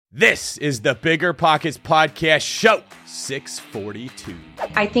This is the Bigger Pockets Podcast Show 642.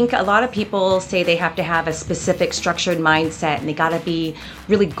 I think a lot of people say they have to have a specific structured mindset and they got to be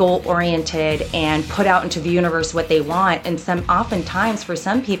really goal oriented and put out into the universe what they want. And oftentimes for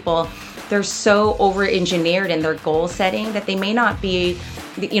some people, they're so over engineered in their goal setting that they may not be,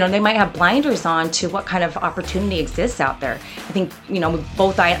 they might have blinders on to what kind of opportunity exists out there. I think,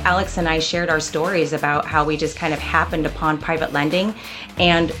 both Alex and I shared our stories about how we just kind of happened upon private lending,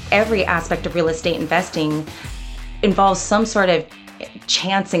 and every aspect of real estate investing involves some sort of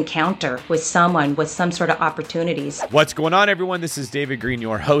chance encounter with someone with some sort of opportunities. What's going on, everyone? This is David Green,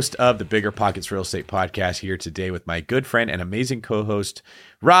 your host of the Bigger Pockets Real Estate Podcast, here today with my good friend and amazing co-host,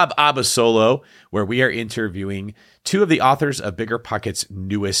 Rob Abasolo, where we are interviewing two of the authors of Bigger Pockets'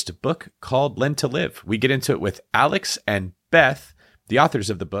 newest book called Lend to Live. We get into it with Alex and Beth, the authors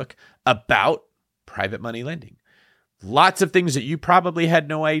of the book, about private money lending. Lots of things that you probably had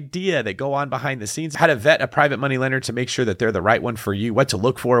no idea that go on behind the scenes. How to vet a private money lender to make sure that they're the right one for you, what to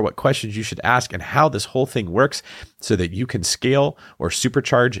look for, what questions you should ask, and how this whole thing works so that you can scale or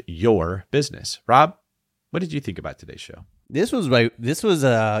supercharge your business. Rob, what did you think about today's show? The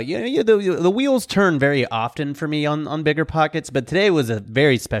wheels turn very often for me on Bigger Pockets, but today was a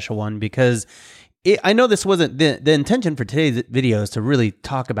very special one because I know this wasn't the intention for today's video is to really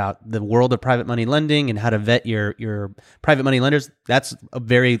talk about the world of private money lending and how to vet your private money lenders. That's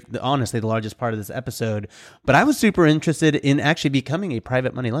honestly the largest part of this episode. But I was super interested in actually becoming a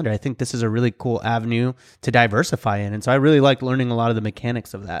private money lender. I think this is a really cool avenue to diversify in. And so I really liked learning a lot of the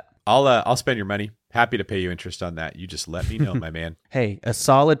mechanics of that. I'll spend your money. Happy to pay you interest on that. You just let me know, my man. Hey, a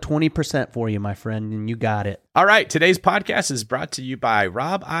solid 20% for you, my friend, and you got it. All right. Today's podcast is brought to you by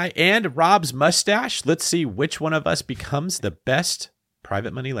Rob I and Rob's Mustache. Let's see which one of us becomes the best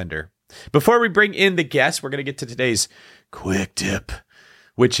private money lender. Before we bring in the guests, we're going to get to today's quick tip,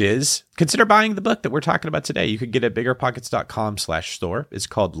 which is consider buying the book that we're talking about today. You can get it at biggerpockets.com/store. It's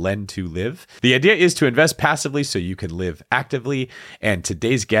called Lend to Live. The idea is to invest passively so you can live actively. And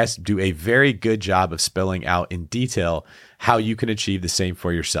today's guests do a very good job of spelling out in detail how you can achieve the same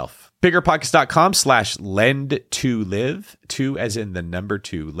for yourself. biggerpockets.com/lend to live. 2 as in the number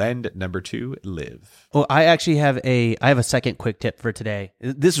 2. Lend number 2 live. Well, I actually have a second quick tip for today.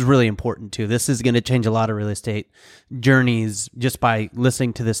 This is really important too. This is going to change a lot of real estate journeys just by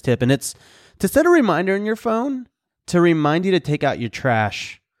listening to this tip. And it's to set a reminder on your phone to remind you to take out your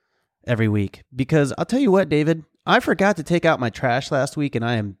trash every week. Because I'll tell you what, David, I forgot to take out my trash last week and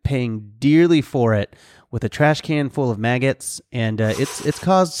I am paying dearly for it with a trash can full of maggots, and it's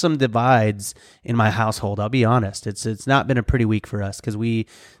caused some divides in my household. I'll be honest. It's not been a pretty week for us because we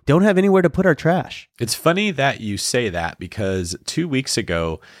don't have anywhere to put our trash. It's funny that you say that because 2 weeks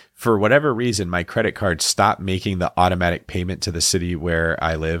ago, for whatever reason, my credit card stopped making the automatic payment to the city where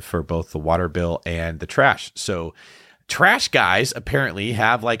I live for both the water bill and the trash. So trash guys apparently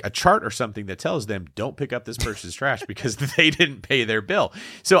have like a chart or something that tells them don't pick up this person's trash because they didn't pay their bill.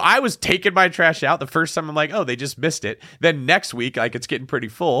 So I was taking my trash out. The first time I'm like, oh, they just missed it. Then next week, like it's getting pretty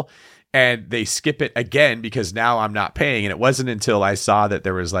full and they skip it again because now I'm not paying. And it wasn't until I saw that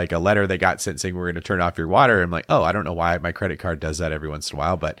there was like a letter they got sent saying we're going to turn off your water. I'm like, oh, I don't know why my credit card does that every once in a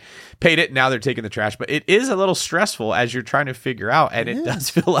while, but paid it. Now they're taking the trash. But it is a little stressful as you're trying to figure out. And it does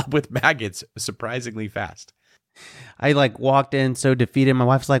fill up with maggots surprisingly fast. I walked in so defeated. My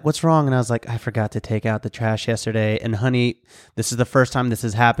wife's like, what's wrong? And I was like, I forgot to take out the trash yesterday. And honey, this is the first time this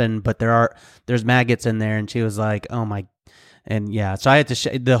has happened, but there's maggots in there. And she was like, oh my. And yeah, so I had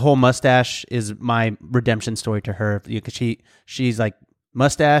to, the whole mustache is my redemption story to her. Because she's like,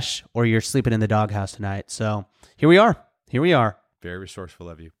 mustache or you're sleeping in the doghouse tonight. So here we are. Very resourceful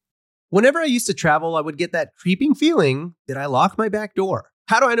of you. Whenever I used to travel, I would get that creeping feeling that I lock my back door.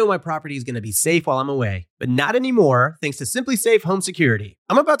 How do I know my property is going to be safe while I'm away? But not anymore, thanks to Simply Safe Home Security.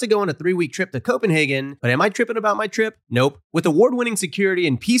 I'm about to go on a 3-week trip to Copenhagen, but am I tripping about my trip? Nope. With award-winning security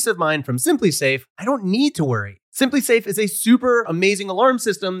and peace of mind from Simply Safe, I don't need to worry. Simply Safe is a super amazing alarm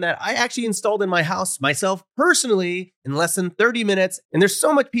system that I actually installed in my house myself personally in less than 30 minutes. And there's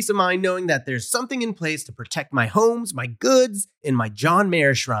so much peace of mind knowing that there's something in place to protect my homes, my goods, and my John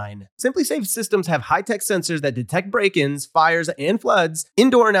Mayer shrine. Simply Safe systems have high-tech sensors that detect break-ins, fires, and floods,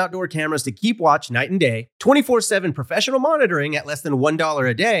 indoor and outdoor cameras to keep watch night and day, 24/7 professional monitoring at less than $1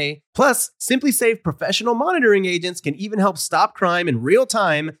 a day. Plus, Simply Safe professional monitoring agents can even help stop crime in real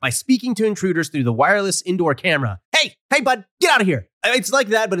time by speaking to intruders through the wireless indoor camera. Hey, bud, get out of here. It's like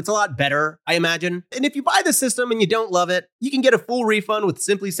that, but it's a lot better, I imagine. And if you buy the system and you don't love it, you can get a full refund with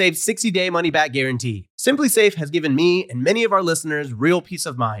Simply Safe's 60-day money-back guarantee. Simply Safe has given me and many of our listeners real peace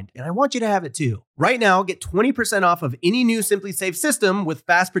of mind, and I want you to have it too. Right now, get 20% off of any new Simply Safe system with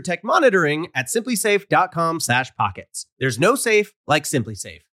Fast Protect monitoring at simplysafe.com/pockets. There's no safe like Simply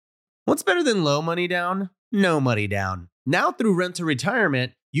Safe. What's better than low money down? No money down. Now through Rent to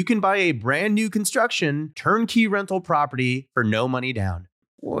Retirement, you can buy a brand new construction turnkey rental property for no money down.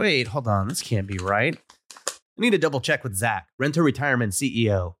 Wait, hold on. This can't be right. I need to double check with Zach, Rent to Retirement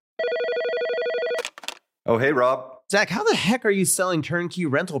CEO. Oh, hey, Rob. Zach, how the heck are you selling turnkey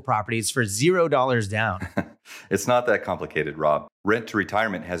rental properties for $0 down? It's not that complicated, Rob. Rent to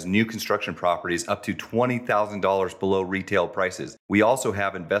Retirement has new construction properties up to $20,000 below retail prices. We also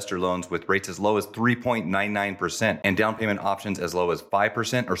have investor loans with rates as low as 3.99% and down payment options as low as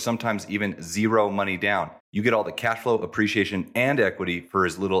 5% or sometimes even zero money down. You get all the cash flow, appreciation, and equity for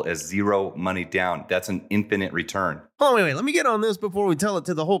as little as zero money down. That's an infinite return. Oh, wait. Let me get on this before we tell it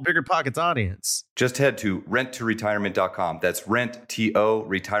to the whole Bigger Pockets audience. Just head to renttoretirement.com. That's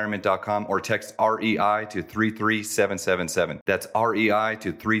renttoretirement.com or text REI to 33777. That's REI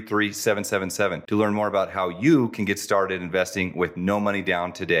to 33777 to learn more about how you can get started investing with no money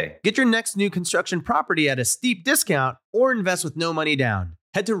down today. Get your next new construction property at a steep discount or invest with no money down.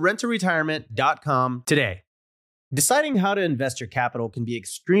 Head to renttoretirement.com today. Deciding how to invest your capital can be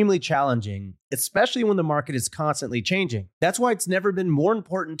extremely challenging, especially when the market is constantly changing. That's why it's never been more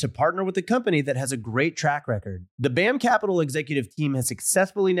important to partner with a company that has a great track record. The BAM Capital executive team has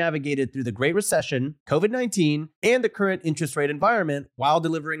successfully navigated through the Great Recession, COVID-19, and the current interest rate environment while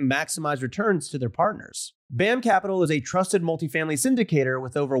delivering maximized returns to their partners. BAM Capital is a trusted multifamily syndicator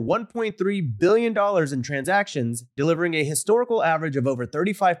with over $1.3 billion in transactions, delivering a historical average of over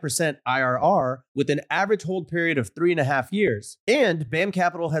 35% IRR with an average hold period of 3.5 years. And BAM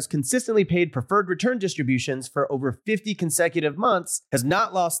Capital has consistently paid preferred return distributions for over 50 consecutive months, has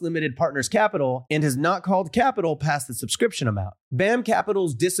not lost limited partners capital, and has not called capital past the subscription amount. BAM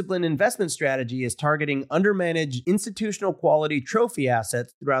Capital's disciplined investment strategy is targeting undermanaged institutional quality trophy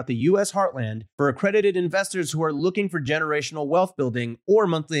assets throughout the U.S. heartland for accredited investors who are looking for generational wealth building or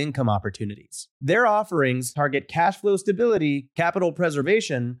monthly income opportunities. Their offerings target cash flow stability, capital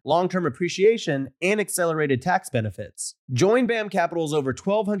preservation, long-term appreciation, and accelerated tax benefits. Join BAM Capital's over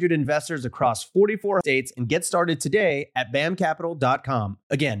 1,200 investors across 44 states and get started today at bamcapital.com.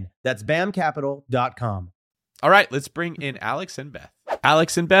 Again, that's bamcapital.com. All right, let's bring in Alex and Beth.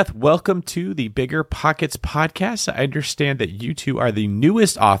 Alex and Beth, welcome to the Bigger Pockets podcast. I understand that you two are the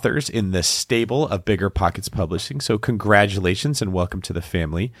newest authors in the stable of Bigger Pockets Publishing, so congratulations and welcome to the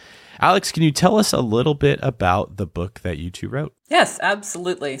family. Alex, can you tell us a little bit about the book that you two wrote? Yes,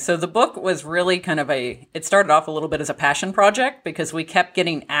 absolutely. So the book was really kind of it started off a little bit as a passion project because we kept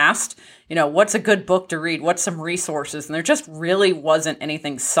getting asked, what's a good book to read? What's some resources? And there just really wasn't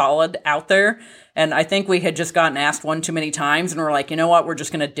anything solid out there. And I think we had just gotten asked one too many times and we're like, you know what, we're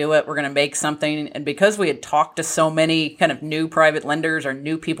just going to do it. We're going to make something. And because we had talked to so many kind of new private lenders or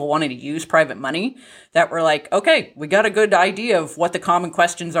new people wanting to use private money, that we're like, okay, we got a good idea of what the common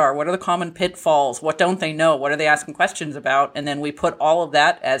questions are. What are the common pitfalls? What don't they know? What are they asking questions about? And then we put all of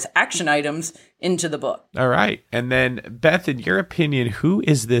that as action items into the book. All right. And then Beth, in your opinion, who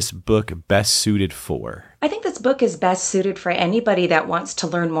is this book best suited for? I think this book is best suited for anybody that wants to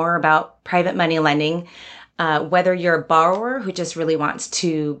learn more about private money lending, whether you're a borrower who just really wants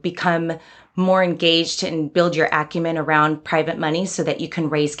to become more engaged and build your acumen around private money so that you can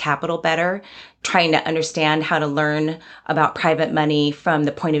raise capital better, trying to understand how to learn about private money from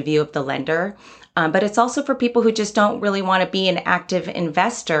the point of view of the lender. But it's also for people who just don't really want to be an active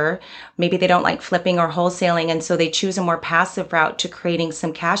investor. Maybe they don't like flipping or wholesaling, and so they choose a more passive route to creating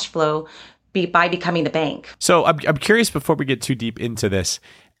some cash flow by becoming the bank. So I'm curious, before we get too deep into this,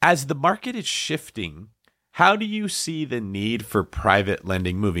 as the market is shifting, how do you see the need for private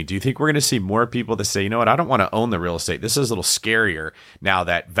lending moving? Do you think we're going to see more people that say, you know what, I don't want to own the real estate. This is a little scarier now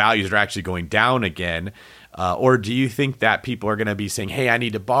that values are actually going down again. Or do you think that people are going to be saying, hey, I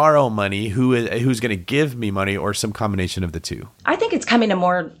need to borrow money, who's going to give me money, or some combination of the two? I think it's coming to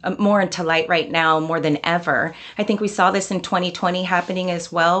more into light right now more than ever. I think we saw this in 2020 happening as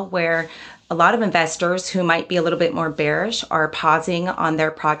well, where a lot of investors who might be a little bit more bearish are pausing on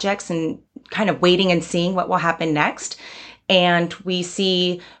their projects and kind of waiting and seeing what will happen next. And we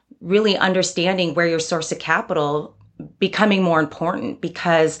see really understanding where your source of capital becoming more important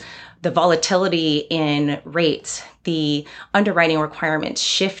because the volatility in rates, the underwriting requirements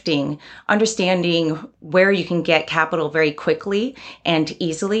shifting, understanding where you can get capital very quickly and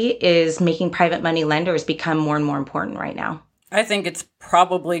easily is making private money lenders become more and more important right now. I think it's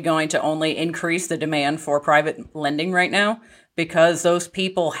probably going to only increase the demand for private lending right now because those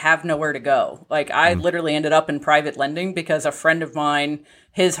people have nowhere to go. Like I literally ended up in private lending because a friend of mine,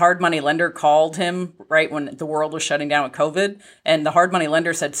 his hard money lender called him right when the world was shutting down with COVID. And the hard money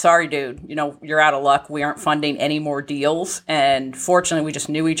lender said, sorry, dude, you're out of luck. We aren't funding any more deals. And fortunately, we just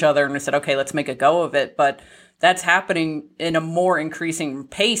knew each other and we said, okay, let's make a go of it. But that's happening in a more increasing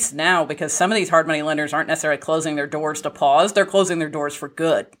pace now because some of these hard money lenders aren't necessarily closing their doors to pause. They're closing their doors for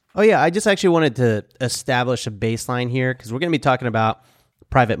good. Oh, yeah. I just actually wanted to establish a baseline here because we're going to be talking about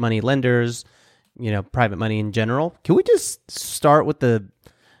private money lenders, private money in general. Can we just start with a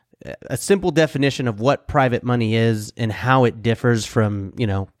simple definition of what private money is and how it differs from,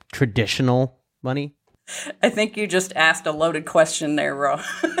 traditional money? I think you just asked a loaded question there, Ro.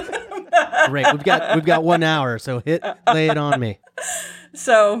 Great. We've got 1 hour, so lay it on me.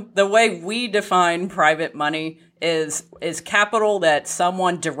 So the way we define private money is capital that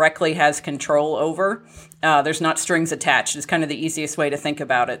someone directly has control over. There's not strings attached. It's kind of the easiest way to think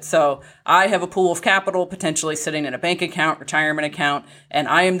about it. So I have a pool of capital potentially sitting in a bank account, retirement account, and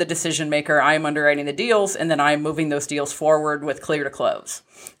I am the decision maker. I am underwriting the deals, and then I am moving those deals forward with clear to close.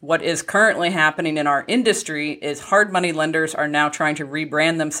 What is currently happening in our industry is hard money lenders are now trying to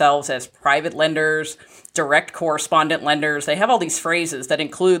rebrand themselves as private lenders, direct correspondent lenders. They have all these phrases that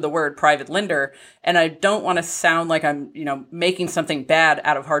include the word private lender. And I don't want to sound like I'm, making something bad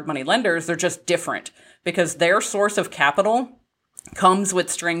out of hard money lenders. They're just different because their source of capital comes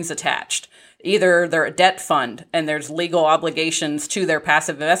with strings attached. Either they're a debt fund and there's legal obligations to their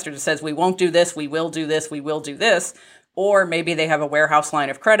passive investor that says, we won't do this, we will do this, we will do this. Or maybe they have a warehouse line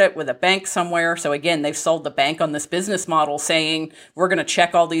of credit with a bank somewhere. So again, they've sold the bank on this business model saying, we're going to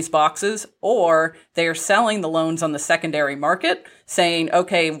check all these boxes. Or they're selling the loans on the secondary market saying,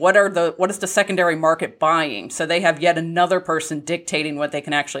 okay, what is the secondary market buying? So they have yet another person dictating what they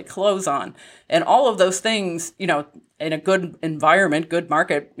can actually close on. And all of those things, in a good environment, good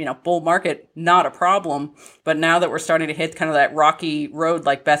market, bull market, not a problem. But now that we're starting to hit kind of that rocky road,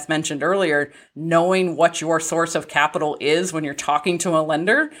 like Beth mentioned earlier, knowing what your source of capital is when you're talking to a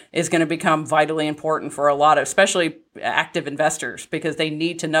lender is going to become vitally important for a lot of, especially active investors, because they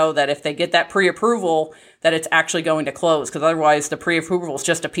need to know that if they get that pre-approval, that it's actually going to close. Because otherwise the pre-approval is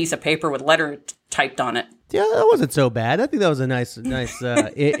just a piece of paper with letter typed on it. Yeah, that wasn't so bad. I think that was a nice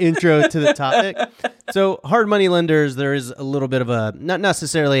intro to the topic. So hard money lenders, there is a little bit of a, not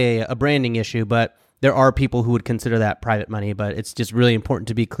necessarily a branding issue, but there are people who would consider that private money. But it's just really important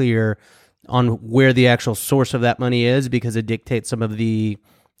to be clear on where the actual source of that money is because it dictates some of the,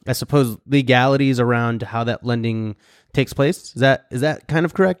 I suppose, legalities around how that lending takes place. Is that kind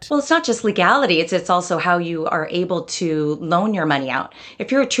of correct? Well, it's not just legality. It's also how you are able to loan your money out. If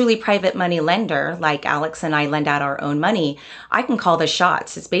you're a truly private money lender, like Alex and I lend out our own money, I can call the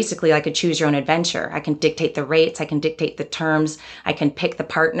shots. It's basically like a choose your own adventure. I can dictate the rates. I can dictate the terms. I can pick the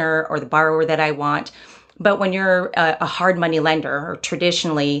partner or the borrower that I want. But when you're a hard money lender, or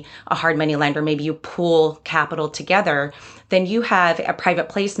traditionally a hard money lender, maybe you pool capital together, then you have a private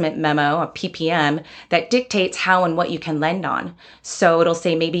placement memo, a PPM, that dictates how and what you can lend on. So it'll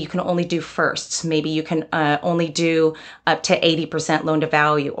say maybe you can only do firsts, maybe you can only do up to 80% loan to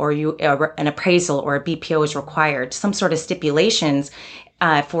value, or an appraisal or a BPO is required, some sort of stipulations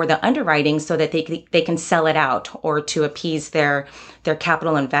for the underwriting so that they can sell it out or to appease their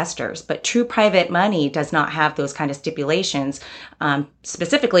capital investors. But true private money does not have those kind of stipulations,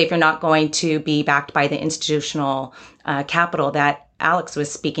 specifically if you're not going to be backed by the institutional capital that Alex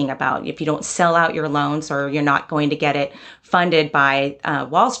was speaking about. If you don't sell out your loans or you're not going to get it funded by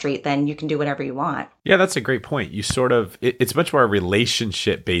Wall Street, then you can do whatever you want. Yeah, that's a great point. You it's much more a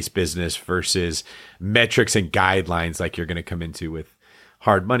relationship-based business versus metrics and guidelines like you're going to come into with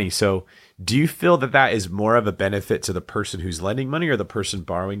hard money. So do you feel that is more of a benefit to the person who's lending money or the person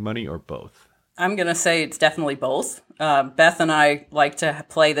borrowing money, or both? I'm going to say it's definitely both. Beth and I like to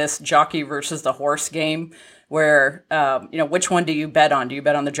play this jockey versus the horse game where, which one do you bet on? Do you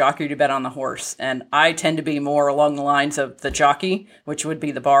bet on the jockey or do you bet on the horse? And I tend to be more along the lines of the jockey, which would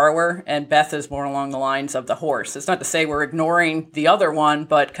be the borrower, and Beth is more along the lines of the horse. It's not to say we're ignoring the other one,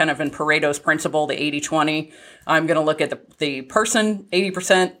 but kind of in Pareto's principle, the 80-20, I'm going to look at the person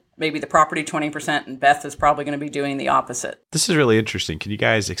 80%, maybe the property 20%, and Beth is probably going to be doing the opposite. This is really interesting. Can you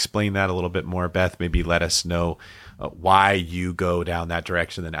guys explain that a little bit more, Beth? Maybe let us know why you go down that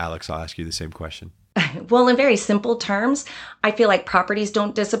direction. Then Alex, I'll ask you the same question. Well, in very simple terms, I feel like properties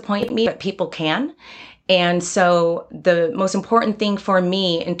don't disappoint me, but people can. And so the most important thing for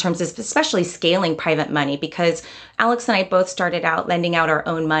me in terms of especially scaling private money, because Alex and I both started out lending out our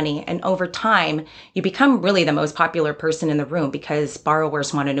own money. And over time, you become really the most popular person in the room because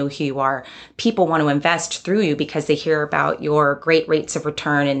borrowers want to know who you are. People want to invest through you because they hear about your great rates of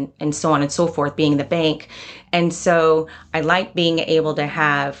return and so on and so forth, being the bank. And so I like being able to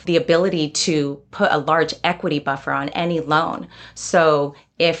have the ability to put a large equity buffer on any loan. So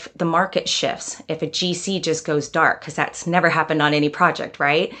if the market shifts, if a GC just goes dark, because that's never happened on any project,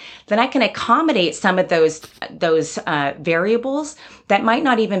 right? Then I can accommodate some of those variables that might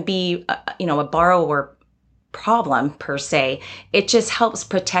not even be, a borrower problem per se. It just helps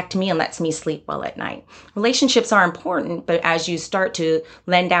protect me and lets me sleep well at night. Relationships are important, but as you start to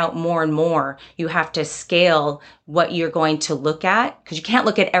lend out more and more, you have to scale what you're going to look at, because you can't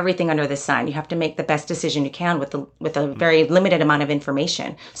look at everything under the sun. You have to make the best decision you can with a very limited amount of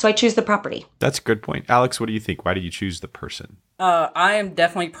information. So I choose the property. That's a good point. Alex, what do you think? Why do you choose the person? I am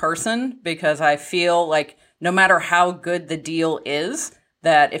definitely person, because I feel like no matter how good the deal is,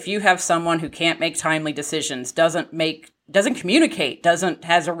 that if you have someone who can't make timely decisions, doesn't communicate,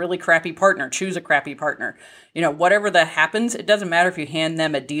 has a really crappy partner, choose a crappy partner, whatever that happens, it doesn't matter if you hand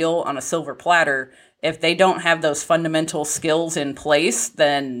them a deal on a silver platter. If they don't have those fundamental skills in place,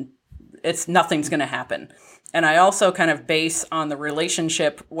 then nothing's going to happen. And I also kind of base on the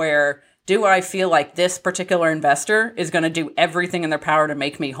relationship where, do I feel like this particular investor is going to do everything in their power to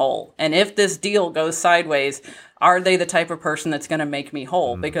make me whole? And if this deal goes sideways, are they the type of person that's going to make me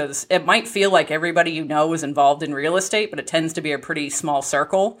whole? Because it might feel like everybody is involved in real estate, but it tends to be a pretty small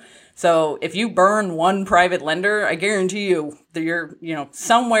circle. So if you burn one private lender, I guarantee you that you're,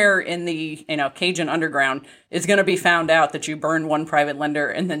 somewhere in the, Cajun underground is going to be found out that you burned one private lender,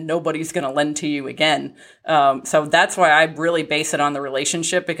 and then nobody's going to lend to you again. So that's why I really base it on the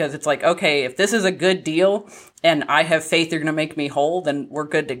relationship, because it's like, okay, if this is a good deal and I have faith you're going to make me whole, then we're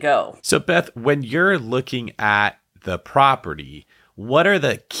good to go. So Beth, when you're looking at the property, what are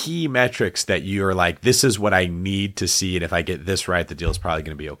the key metrics that you're like, this is what I need to see, and if I get this right, the deal is probably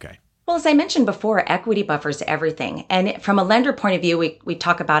going to be okay? Well, as I mentioned before, equity buffers everything. And from a lender point of view, we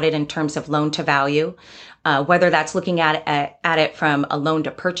talk about it in terms of loan to value, whether that's looking at it from a loan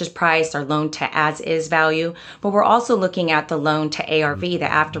to purchase price or loan to as is value. But we're also looking at the loan to ARV, the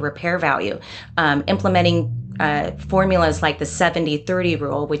after repair value, implementing formulas like the 70-30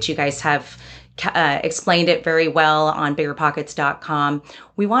 rule, which you guys have explained it very well on biggerpockets.com.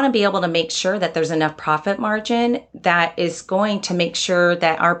 We want to be able to make sure that there's enough profit margin that is going to make sure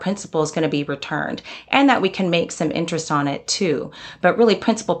that our principal is going to be returned and that we can make some interest on it too. But really,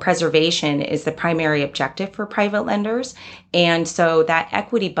 principal preservation is the primary objective for private lenders. And so that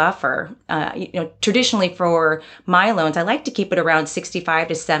equity buffer, traditionally for my loans, I like to keep it around 65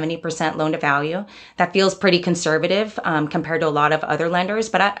 to 70% loan to value. That feels pretty conservative compared to a lot of other lenders.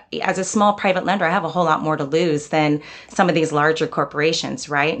 But as a small private lender, I have a whole lot more to lose than some of these larger corporations,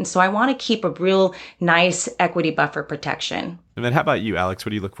 right? And so I want to keep a real nice equity buffer protection. And then how about you, Alex?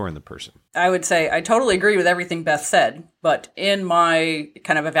 What do you look for in the person? I would say I totally agree with everything Beth said, but in my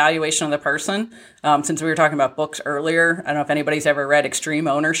kind of evaluation of the person, since we were talking about books earlier, I don't know if anybody's ever read Extreme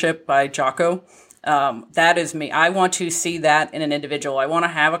Ownership by Jocko. That is me. I want to see that in an individual. I want to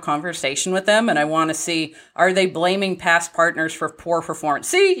have a conversation with them, and I want to see, are they blaming past partners for poor performance?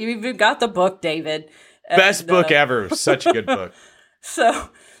 See, you've got the book, David. Best book ever. Such a good book. So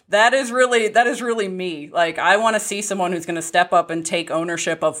that is really me. Like, I want to see someone who's going to step up and take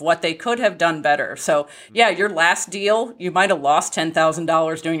ownership of what they could have done better. So yeah, your last deal, you might have lost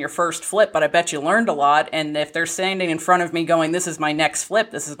 $10,000 doing your first flip, but I bet you learned a lot. And if they're standing in front of me going, this is my next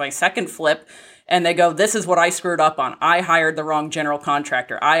flip, this is my second flip, and they go, this is what I screwed up on. I hired the wrong general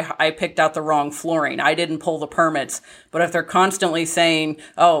contractor. I picked out the wrong flooring. I didn't pull the permits. But if they're constantly saying,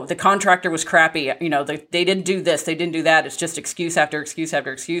 oh, the contractor was crappy, they didn't do this, they didn't do that, it's just excuse after excuse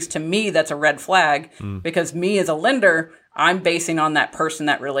after excuse, to me, that's a red flag. Because me as a lender, I'm basing on that person,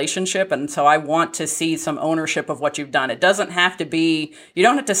 that relationship. And so I want to see some ownership of what you've done. It doesn't have to be, you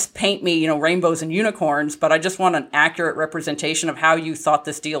don't have to paint me, rainbows and unicorns, but I just want an accurate representation of how you thought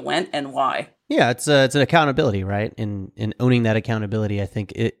this deal went and why. Yeah, it's an accountability, right? And owning that accountability, I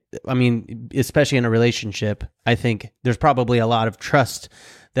think especially in a relationship, I think there's probably a lot of trust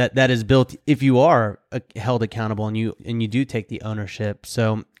that is built if you are held accountable and you do take the ownership.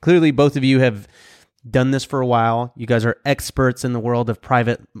 So clearly both of you have done this for a while. You guys are experts in the world of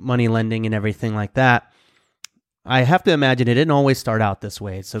private money lending and everything like that. I have to imagine it didn't always start out this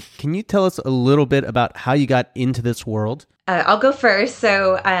way. So can you tell us a little bit about how you got into this world? I'll go first.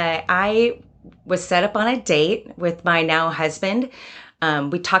 So I was set up on a date with my now husband.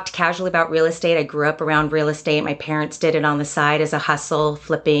 We talked casually about real estate. I grew up around real estate. My parents did it on the side as a hustle,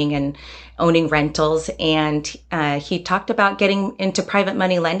 flipping and owning rentals. And he talked about getting into private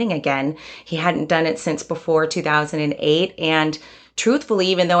money lending again. He hadn't done it since before 2008. And truthfully,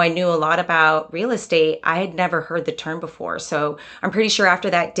 even though I knew a lot about real estate, I had never heard the term before. So I'm pretty sure after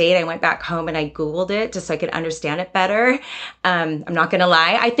that date, I went back home and I Googled it just so I could understand it better. I'm not going to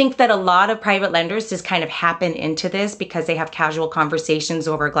lie. I think that a lot of private lenders just kind of happen into this because they have casual conversations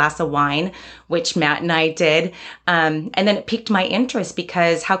over a glass of wine, which Matt and I did. And then it piqued my interest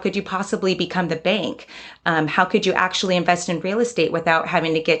because how could you possibly become the bank? How could you actually invest in real estate without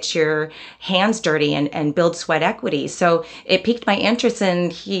having to get your hands dirty and build sweat equity? So it piqued my interest,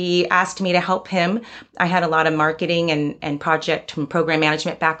 and he asked me to help him. I had a lot of marketing and project and program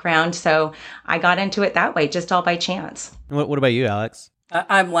management background, so I got into it that way, just all by chance. What about you, Alex?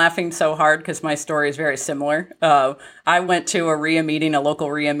 I'm laughing so hard because my story is very similar. I went to a RIA meeting, a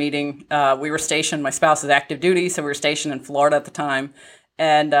local RIA meeting. We were stationed, my spouse is active duty, so we were stationed in Florida at the time.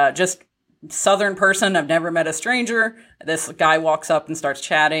 And just Southern person, I've never met a stranger. This guy walks up and starts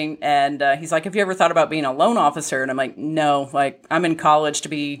chatting, and he's like, "Have you ever thought about being a loan officer?" And I'm like, "No, like I'm in college to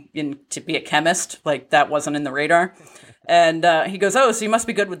be a chemist. Like that wasn't in the radar." And he goes, "Oh, so you must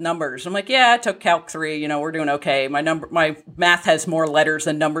be good with numbers." I'm like, "Yeah, I took Calc 3. You know, we're doing okay. My math has more letters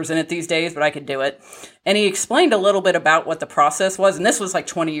than numbers in it these days, but I could do it." And he explained a little bit about what the process was, and this was like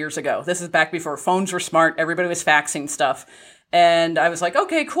 20 years ago. This is back before phones were smart. Everybody was faxing stuff. And I was like,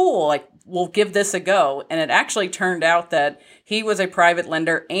 okay, cool. Like, we'll give this a go. And it actually turned out that he was a private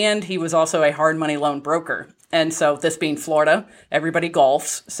lender and he was also a hard money loan broker. And so this being Florida, everybody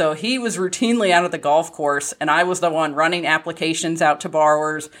golfs. So he was routinely out at the golf course, and I was the one running applications out to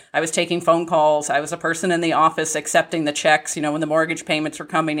borrowers. I was taking phone calls. I was a person in the office accepting the checks, when the mortgage payments were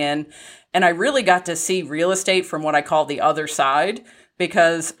coming in. And I really got to see real estate from what I call the other side,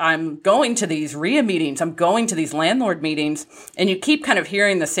 because I'm going to these RIA meetings, I'm going to these landlord meetings, and you keep kind of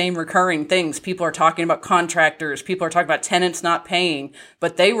hearing the same recurring things. People are talking about contractors, people are talking about tenants not paying,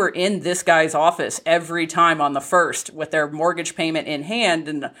 but they were in this guy's office every time on the first with their mortgage payment in hand,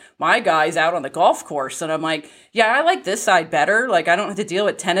 and my guy's out on the golf course, and I'm like, yeah, I like this side better. Like, I don't have to deal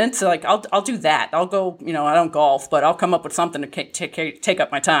with tenants, so like, I'll do that. I'll go, I don't golf, but I'll come up with something to take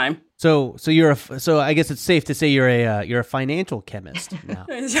up my time. So I guess it's safe to say you're a financial chemist now.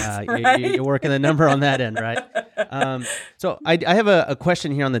 Right. You're working the number on that end, right? So I have a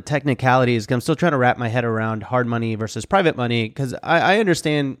question here on the technicalities, 'cause I'm still trying to wrap my head around hard money versus private money, because I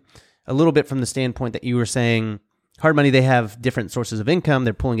understand a little bit from the standpoint that you were saying hard money, they have different sources of income.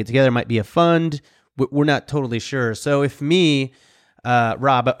 They're pulling it together. It might be a fund. We're not totally sure. So if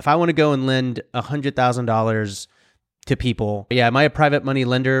Rob, if I want to go and lend $100,000 to people, am I a private money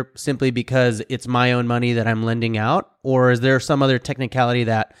lender simply because it's my own money that I'm lending out? Or is there some other technicality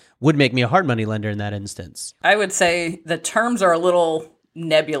that would make me a hard money lender in that instance? I would say the terms are a little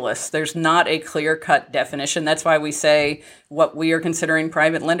nebulous. There's not a clear-cut definition. That's why we say what we are considering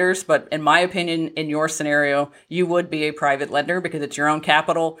private lenders. But in my opinion, in your scenario, you would be a private lender because it's your own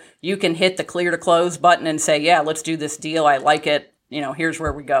capital. You can hit the clear to close button and say, yeah, let's do this deal. I like it. Here's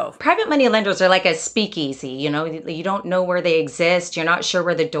where we go. Private money lenders are like a speakeasy. You don't know where they exist. You're not sure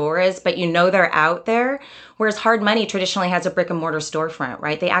where the door is, but they're out there. Whereas hard money traditionally has a brick and mortar storefront,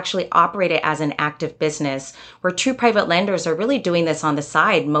 right? They actually operate it as an active business, where true private lenders are really doing this on the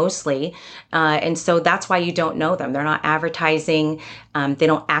side mostly. And so that's why you don't know them. They're not advertising. They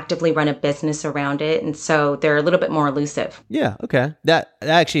don't actively run a business around it. And so they're a little bit more elusive. Yeah. Okay. That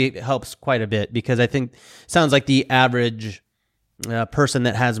actually helps quite a bit, because I think sounds like the average person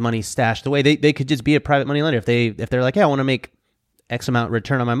that has money stashed away, they could just be a private money lender. If they're like, I want to make X amount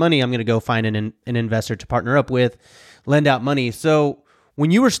return on my money, I'm going to go find an investor to partner up with, lend out money. So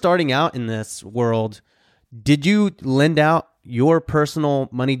when you were starting out in this world, did you lend out your personal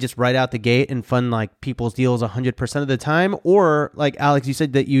money just right out the gate and fund like people's deals 100% of the time? Or like Alex, you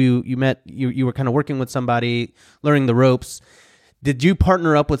said that you were kind of working with somebody, learning the ropes. Did you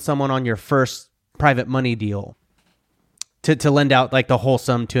partner up with someone on your first private money deal to lend out like the whole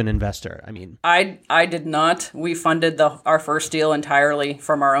sum to an investor? I mean, I did not. We funded our first deal entirely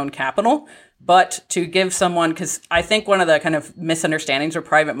from our own capital. But to give someone, because I think one of the kind of misunderstandings of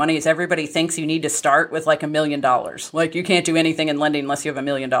private money is everybody thinks you need to start with like $1 million. Like you can't do anything in lending unless you have $1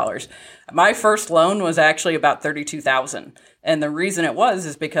 million. My first loan was actually about $32,000. And the reason it was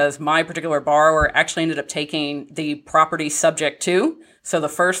is because my particular borrower actually ended up taking the property subject to. So the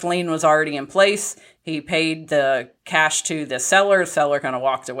first lien was already in place. He paid the cash to the seller. Seller kind of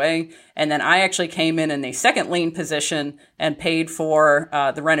walked away. And then I actually came in the second lien position and paid for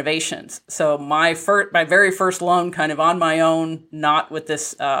the renovations. So my very first loan, kind of on my own, not with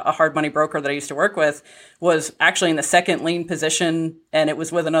this a hard money broker that I used to work with, was actually in the second lien position, and it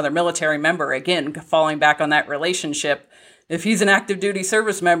was with another military member. Again, falling back on that relationship. If he's an active duty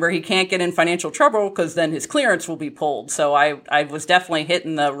service member, he can't get in financial trouble because then his clearance will be pulled. So I was definitely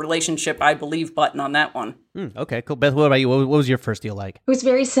hitting the relationship, I believe, button on that one. Okay, cool. Beth, what about you? What was your first deal like? It was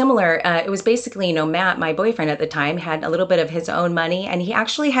very similar. It was basically, Matt, my boyfriend at the time, had a little bit of his own money, and he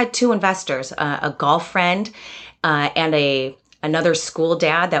actually had two investors, a golf friend and another school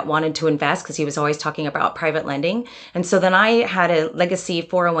dad that wanted to invest because he was always talking about private lending. And so then I had a legacy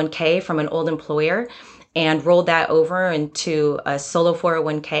 401k from an old employer and rolled that over into a solo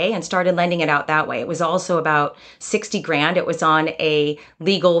 401k and started lending it out that way. It was also about 60 grand. It was on a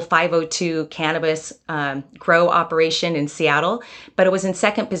legal 502 cannabis grow operation in Seattle, but it was in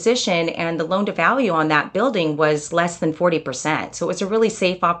second position, and the loan to value on that building was less than 40%. So it was a really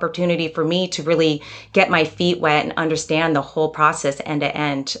safe opportunity for me to really get my feet wet and understand the whole process end to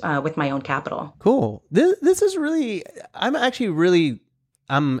end with my own capital. Cool. This is really,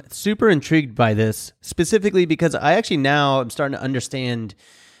 I'm super intrigued by this, specifically because I actually now I'm starting to understand.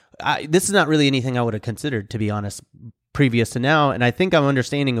 This is not really anything I would have considered, to be honest, previous to now. And I think I'm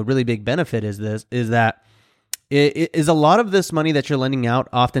understanding a really big benefit is that is a lot of this money that you're lending out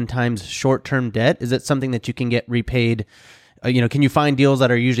oftentimes short-term debt. Is it something that you can get repaid? Can you find deals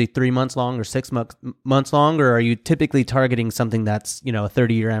that are usually 3 months long or 6 months long, or are you typically targeting something that's, a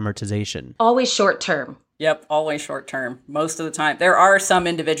 30-year amortization? Always short-term. Yep, always short term. Most of the time. There are some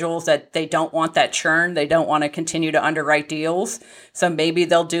individuals that they don't want that churn. They don't want to continue to underwrite deals. So maybe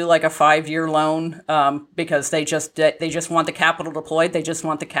they'll do like a 5-year loan because they just want the capital deployed. They just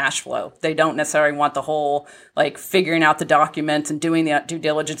want the cash flow. They don't necessarily want the whole like figuring out the documents and doing the due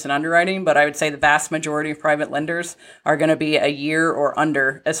diligence and underwriting. But I would say the vast majority of private lenders are going to be a year or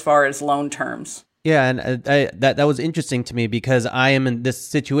under as far as loan terms. Yeah, and that was interesting to me because I am in this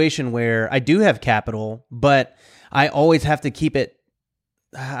situation where I do have capital, but I always have to keep it.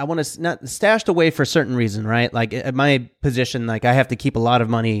 I want to not stashed away for a certain reason, right? Like at my position, like I have to keep a lot of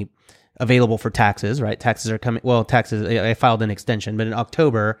money available for taxes, right? Taxes are coming. Well, taxes. I filed an extension, but in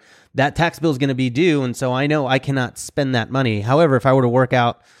October, that tax bill is going to be due, and so I know I cannot spend that money. However, if I were to work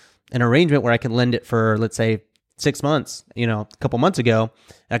out an arrangement where I can lend it for, let's say, 6 months, a couple months ago,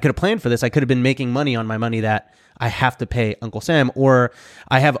 I could have planned for this. I could have been making money on my money that I have to pay Uncle Sam, or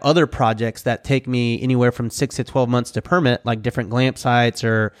I have other projects that take me anywhere from 6 to 12 months to permit, like different glamp sites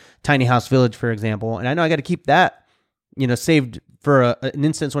or tiny house village, for example. And I know I got to keep that, saved for an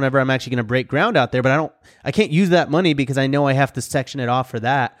instance whenever I'm actually going to break ground out there, but I can't use that money because I know I have to section it off for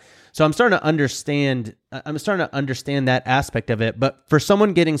that. So I'm starting to understand that aspect of it. But for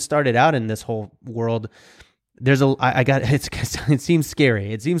someone getting started out in this whole world, it seems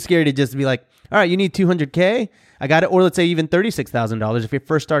scary. It seems scary to just be like, all right, you need $200K. I got it. Or let's say even $36,000. If you're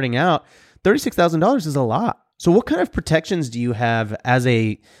first starting out, $36,000 is a lot. So what kind of protections do you have as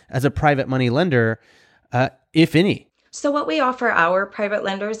a private money lender, if any? So what we offer our private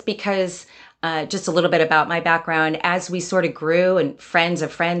lenders, because just a little bit about my background, as we sort of grew and friends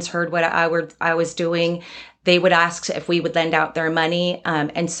of friends heard what I was doing, they would ask if we would lend out their money.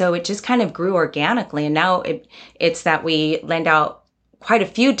 And so it just kind of grew organically. And now it's that we lend out quite a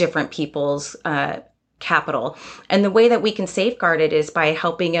few different people's capital. And the way that we can safeguard it is by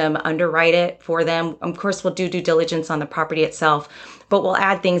helping them underwrite it for them. Of course, we'll do due diligence on the property itself, but we'll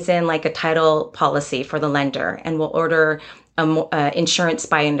add things in like a title policy for the lender, and we'll order insurance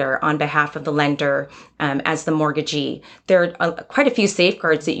binder on behalf of the lender as the mortgagee. There are quite a few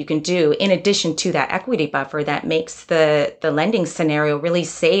safeguards that you can do in addition to that equity buffer that makes the lending scenario really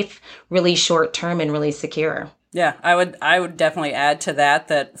safe, really short term, and really secure. Yeah, I would definitely add to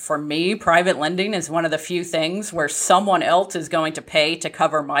that for me, private lending is one of the few things where someone else is going to pay to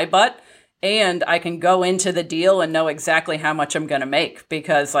cover my butt. And I can go into the deal and know exactly how much I'm going to make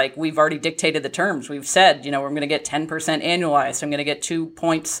because like we've already dictated the terms. We've said, we're going to get 10% annualized. I'm going to get 2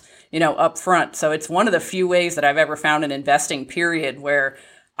 points, up front. So it's one of the few ways that I've ever found an investing period where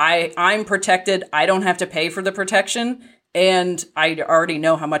I'm protected. I don't have to pay for the protection. And I already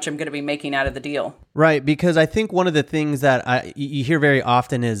know how much I'm going to be making out of the deal. Right. Because I think one of the things that you hear very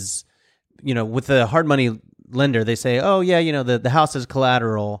often is, with the hard money lender, they say, oh yeah, the house is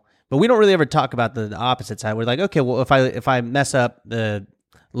collateral. But we don't really ever talk about the opposite side. We're like, okay, well, if I mess up, the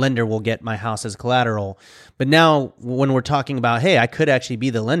lender will get my house as collateral. But now when we're talking about, hey, I could actually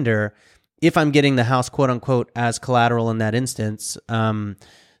be the lender, if I'm getting the house, quote unquote, as collateral in that instance,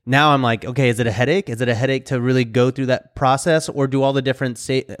 now I'm like, okay, is it a headache? Is it a headache to really go through that process, or do all the different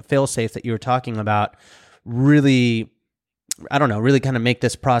fail safes that you were talking about really, I don't know, really kind of make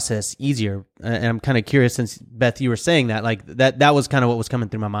this process easier? And I'm kind of curious, since Beth, you were saying that, like that was kind of what was coming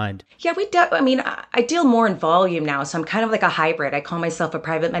through my mind. Yeah, I deal more in volume now. So I'm kind of like a hybrid. I call myself a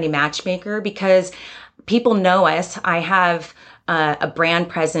private money matchmaker because people know us. I have a brand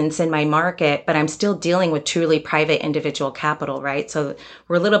presence in my market, but I'm still dealing with truly private individual capital, right? So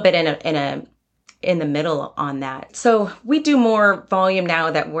we're a little bit in the middle on that. So we do more volume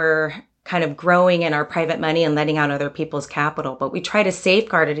now that we're kind of growing in our private money and letting out other people's capital, but we try to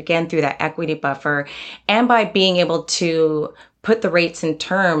safeguard it again through that equity buffer and by being able to put the rates and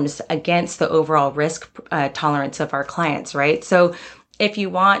terms against the overall risk tolerance of our clients, right? So if you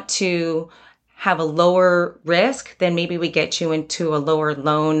want to have a lower risk, then maybe we get you into a lower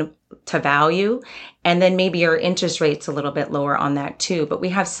loan to value. And then maybe your interest rate's a little bit lower on that too. But we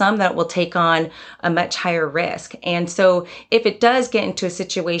have some that will take on a much higher risk. And so if it does get into a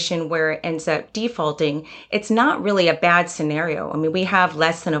situation where it ends up defaulting, it's not really a bad scenario. I mean, we have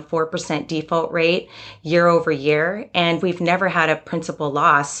less than a 4% default rate year over year, and we've never had a principal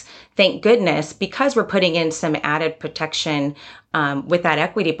loss, thank goodness, because we're putting in some added protection with that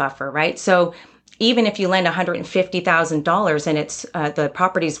equity buffer, right? So even if you lend $150,000 and it's the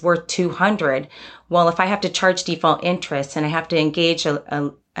property's worth $200,000, well, if I have to charge default interest and I have to engage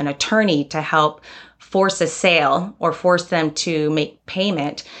an attorney to help force a sale or force them to make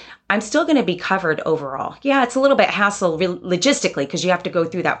payment, I'm still going to be covered overall. Yeah, it's a little bit hassle logistically because you have to go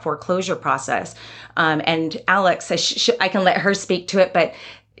through that foreclosure process. And Alex, I can let her speak to it, but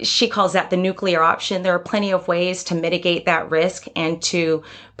she calls that the nuclear option. There are plenty of ways to mitigate that risk and to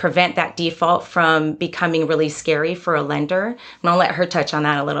prevent that default from becoming really scary for a lender. And I'll let her touch on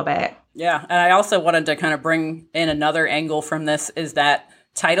that a little bit. Yeah. And I also wanted to kind of bring in another angle from this is that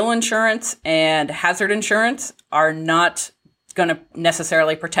title insurance and hazard insurance are not going to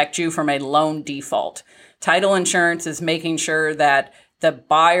necessarily protect you from a loan default. Title insurance is making sure that the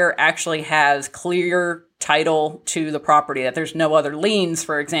buyer actually has clear title to the property, that there's no other liens,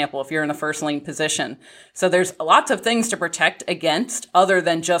 for example, if you're in a first lien position. So there's lots of things to protect against other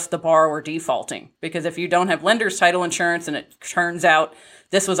than just the borrower defaulting. Because if you don't have lender's title insurance and it turns out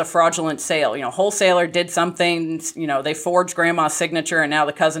this was a fraudulent sale, wholesaler did something, they forged grandma's signature and now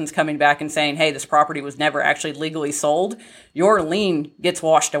the cousin's coming back and saying, hey, this property was never actually legally sold, your lien gets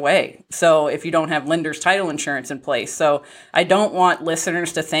washed away. So if you don't have lender's title insurance in place. So I don't want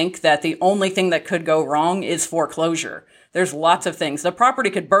listeners to think that the only thing that could go wrong is foreclosure. There's lots of things. The property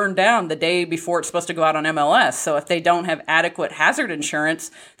could burn down the day before it's supposed to go out on MLS. So if they don't have adequate hazard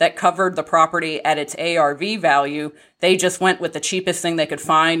insurance that covered the property at its ARV value, they just went with the cheapest thing they could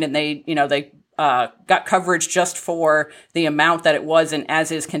find, and they got coverage just for the amount that it was in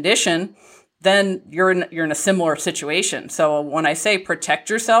as-is condition, then you're in a similar situation. So when I say protect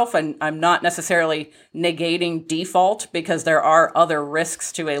yourself, and I'm not necessarily negating default, because there are other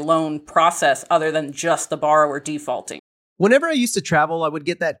risks to a loan process other than just the borrower defaulting. Whenever I used to travel, I would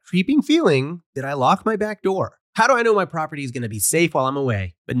get that creeping feeling that I locked my back door. How do I know my property is going to be safe while I'm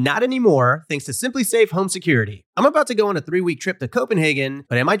away? But not anymore, thanks to Simply Safe Home Security. I'm about to go on a 3-week trip to Copenhagen,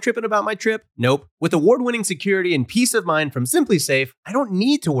 but am I tripping about my trip? Nope. With award-winning security and peace of mind from Simply Safe, I don't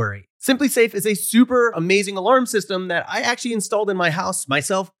need to worry. Simply Safe is a super amazing alarm system that I actually installed in my house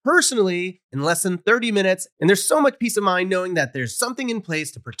myself personally in less than 30 minutes. And there's so much peace of mind knowing that there's something in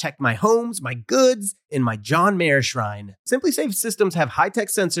place to protect my homes, my goods, and my John Mayer shrine. Simply Safe systems have high-tech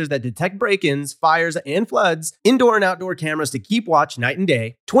sensors that detect break-ins, fires, and floods, indoor and outdoor cameras to keep watch night and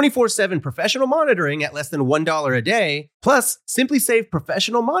day, 24/7 professional monitoring at less than $1 a day. Plus, Simply Safe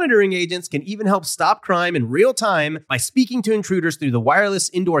professional monitoring agents can even help stop crime in real time by speaking to intruders through the wireless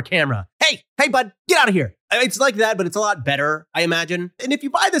indoor camera. Hey, bud, get out of here. It's like that, but it's a lot better, I imagine. And if you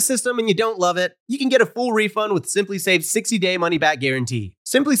buy the system and you don't love it, you can get a full refund with Simply Safe's 60-day money-back guarantee.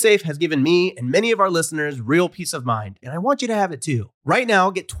 Simply Safe has given me and many of our listeners real peace of mind, and I want you to have it too. Right now,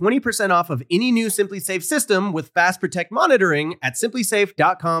 get 20% off of any new Simply Safe system with Fast Protect monitoring at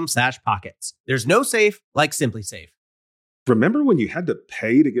simplysafe.com/pockets. There's no safe like Simply Safe. Remember when you had to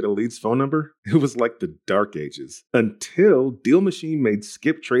pay to get a lead's phone number? It was like the dark ages, until Deal Machine made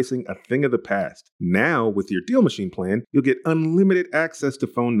skip tracing a thing of the past. Now, with your Deal Machine plan, you'll get unlimited access to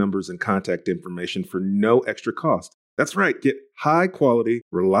phone numbers and contact information for no extra cost. That's right, get high-quality,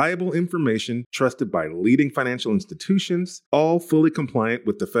 reliable information trusted by leading financial institutions, all fully compliant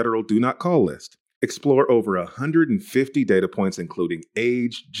with the federal Do Not Call list. Explore over 150 data points, including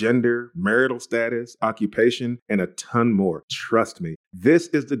age, gender, marital status, occupation, and a ton more. Trust me, This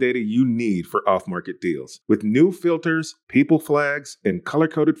is the data you need for off-market deals. With new filters, people flags, and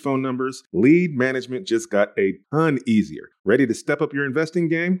color-coded phone numbers, lead management just got a ton easier. Ready to step up your investing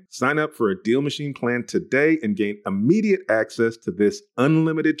game? Sign up for a Deal Machine plan today and gain immediate access to this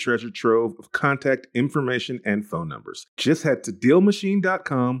unlimited treasure trove of contact information and phone numbers. Just head to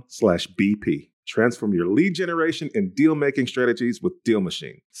DealMachine.com/BP. Transform your lead generation and deal-making strategies with Deal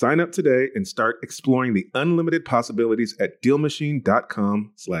Machine. Sign up today and start exploring the unlimited possibilities at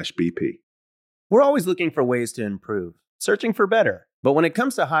DealMachine.com/BP. We're always looking for ways to improve, searching for better. But when it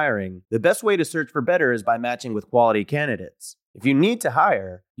comes to hiring, the best way to search for better is by matching with quality candidates. If you need to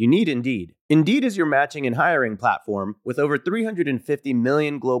hire, you need Indeed. Indeed is your matching and hiring platform with over 350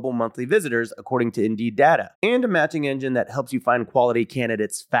 million global monthly visitors according to Indeed data, and a matching engine that helps you find quality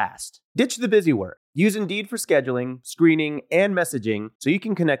candidates fast. Ditch the busy work. Use Indeed for scheduling, screening, and messaging so you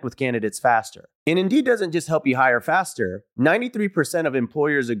can connect with candidates faster. And Indeed doesn't just help you hire faster. 93% of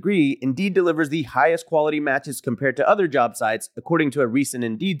employers agree Indeed delivers the highest quality matches compared to other job sites, according to a recent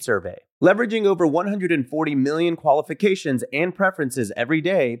Indeed survey. Leveraging over 140 million qualifications and preferences every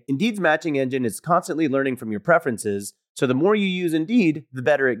day, Indeed's matching engine is constantly learning from your preferences, so the more you use Indeed, the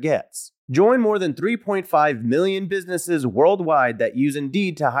better it gets. Join more than 3.5 million businesses worldwide that use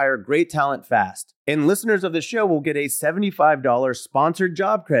Indeed to hire great talent fast. And listeners of the show will get a $75 sponsored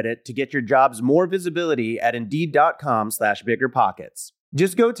job credit to get your jobs more visibility at Indeed.com/biggerpockets.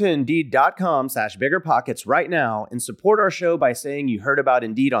 Just go to Indeed.com/biggerpockets right now and support our show by saying you heard about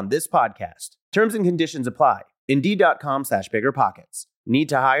Indeed on this podcast. Terms and conditions apply. Indeed.com/biggerpockets. Need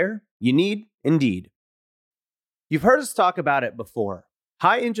to hire? You need Indeed. You've heard us talk about it before.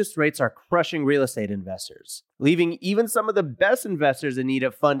 High interest rates are crushing real estate investors, leaving even some of the best investors in need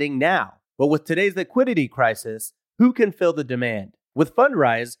of funding now. But with today's liquidity crisis, who can fill the demand? With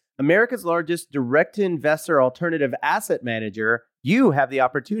Fundrise, America's largest direct-to-investor alternative asset manager, you have the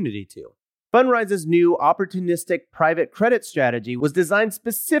opportunity to. Fundrise's new opportunistic private credit strategy was designed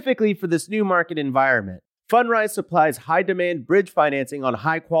specifically for this new market environment. Fundrise supplies high-demand bridge financing on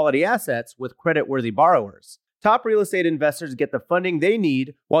high-quality assets with credit-worthy borrowers. Top real estate investors get the funding they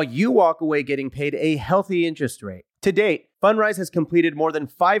need while you walk away getting paid a healthy interest rate. To date, Fundrise has completed more than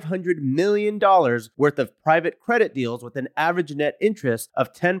 $500 million worth of private credit deals with an average net interest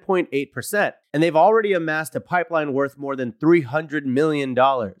of 10.8%, and they've already amassed a pipeline worth more than $300 million.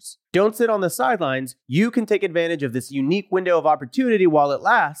 Don't sit on the sidelines. You can take advantage of this unique window of opportunity while it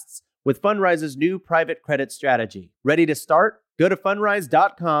lasts with Fundrise's new private credit strategy. Ready to start? Go to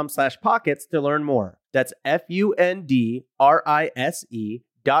fundrise.com/pockets to learn more. That's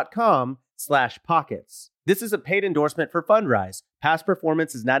fundrise.com/pockets. This is a paid endorsement for Fundrise. Past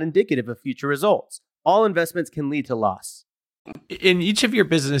performance is not indicative of future results. All investments can lead to loss. In each of your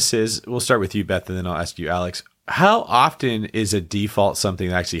businesses, we'll start with you, Beth, and then I'll ask you, Alex. How often is a default something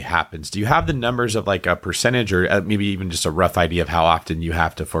that actually happens? Do you have the numbers of like a percentage or maybe even just a rough idea of how often you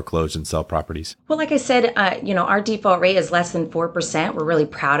have to foreclose and sell properties? Well, like I said, our default rate is less than 4%. We're really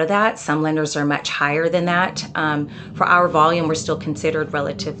proud of that. Some lenders are much higher than that. For our volume, we're still considered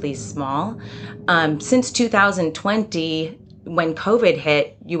relatively small. Since 2020, when COVID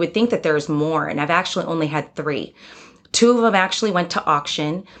hit, you would think that there's more, and I've actually only had 3. 2 of them actually went to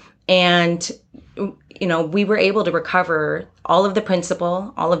auction, and we were able to recover all of the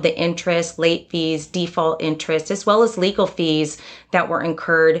principal, all of the interest, late fees, default interest, as well as legal fees that were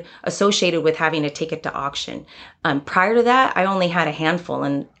incurred associated with having to take it to auction. Prior to that, I only had a handful.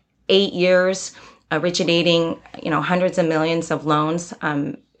 In 8 years, originating, hundreds of millions of loans,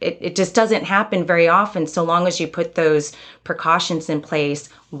 it just doesn't happen very often so long as you put those precautions in place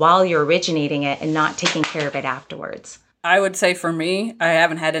while you're originating it and not taking care of it afterwards. I would say for me, I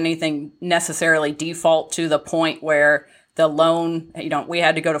haven't had anything necessarily default to the point where the loan, we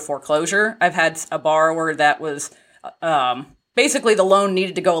had to go to foreclosure. I've had a borrower that was, basically the loan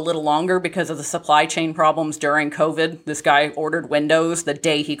needed to go a little longer because of the supply chain problems during COVID. This guy ordered windows the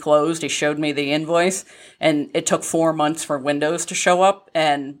day he closed. He showed me the invoice, and it took 4 months for windows to show up.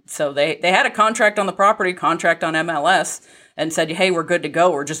 And so they had a contract on the property, contract on MLS, and said, hey, we're good to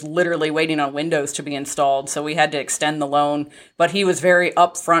go. We're just literally waiting on windows to be installed. So we had to extend the loan. But he was very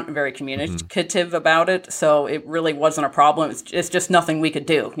upfront and very communicative about it. So it really wasn't a problem. It's just nothing we could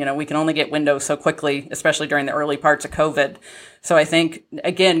do. We can only get windows so quickly, especially during the early parts of COVID. So I think,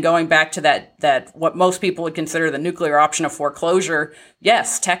 again, going back to that what most people would consider the nuclear option of foreclosure,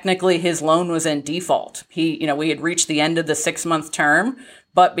 yes, technically his loan was in default. We had reached the end of the 6-month term.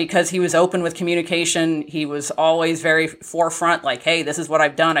 But because he was open with communication, he was always very forefront, like, hey, this is what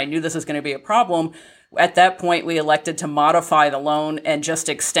I've done. I knew this was going to be a problem. At that point, we elected to modify the loan and just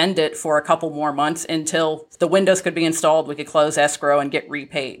extend it for a couple more months until the windows could be installed, we could close escrow and get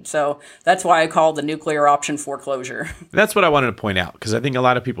repaid. So that's why I called the nuclear option foreclosure. That's what I wanted to point out, because I think a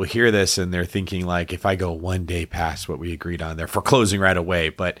lot of people hear this and they're thinking like, if I go one day past what we agreed on, they're foreclosing right away.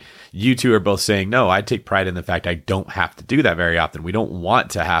 But you two are both saying, no, I take pride in the fact I don't have to do that very often. We don't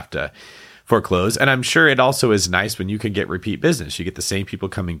want to have to foreclose. And I'm sure it also is nice when you can get repeat business. You get the same people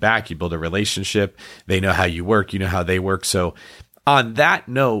coming back, you build a relationship, they know how you work, you know how they work. So on that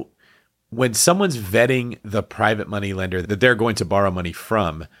note, when someone's vetting the private money lender that they're going to borrow money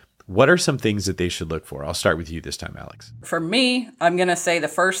from, what are some things that they should look for? I'll start with you this time, Alex. For me, I'm going to say the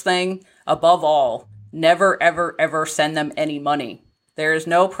first thing, above all, never, ever, ever send them any money. There is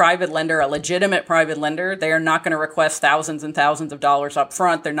no private lender, a legitimate private lender. They are not going to request thousands and thousands of dollars up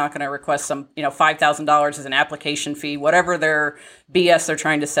front. They're not going to request some, $5,000 as an application fee, whatever their BS they're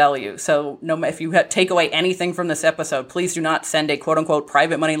trying to sell you. So if you take away anything from this episode, please do not send a quote unquote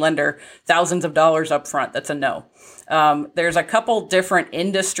private money lender thousands of dollars up front. That's a no. There's a couple different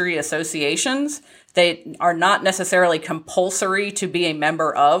industry associations. They are not necessarily compulsory to be a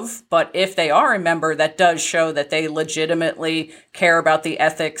member of, but if they are a member, that does show that they legitimately care about the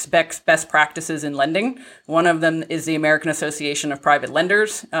ethics, best practices in lending. One of them is the American Association of Private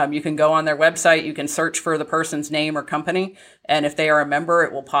Lenders. You can go on their website, you can search for the person's name or company, and if they are a member,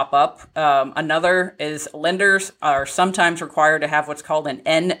 it will pop up. Another is lenders are sometimes required to have what's called an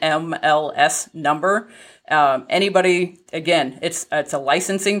NMLS number. Anybody, again, it's a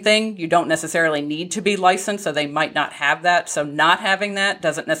licensing thing. You don't necessarily need to be licensed, so they might not have that. So not having that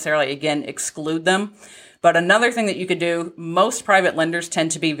doesn't necessarily, again, exclude them. But another thing that you could do, most private lenders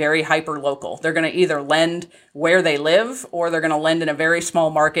tend to be very hyper-local. They're going to either lend where they live or they're going to lend in a very small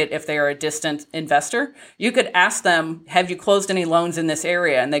market if they are a distant investor. You could ask them, have you closed any loans in this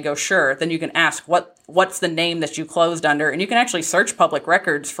area? And they go, sure. Then you can ask, what's the name that you closed under? And you can actually search public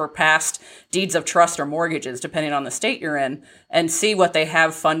records for past deeds of trust or mortgages, depending on the state you're in, and see what they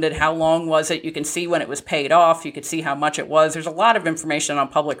have funded. How long was it? You can see when it was paid off. You could see how much it was. There's a lot of information on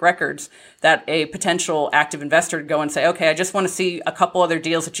public records that a potential active investor would go and say, okay, I just want to see a couple other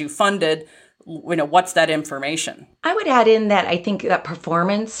deals that you funded. What's that information? I would add in that I think that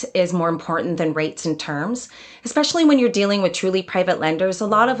performance is more important than rates and terms, especially when you're dealing with truly private lenders. A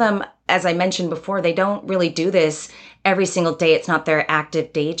lot of them, as I mentioned before, they don't really do this every single day. It's not their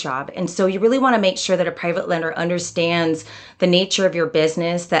active day job. And so you really want to make sure that a private lender understands the nature of your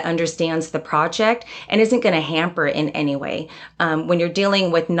business, that understands the project, and isn't going to hamper it in any way. When you're dealing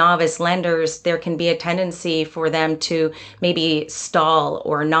with novice lenders, there can be a tendency for them to maybe stall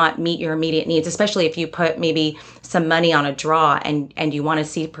or not meet your immediate needs, especially if you put maybe some money on a draw and you want to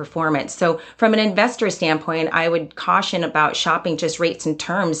see performance. So from an investor standpoint, I would caution about shopping just rates and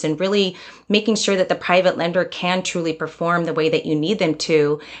terms and really making sure that the private lender can truly perform the way that you need them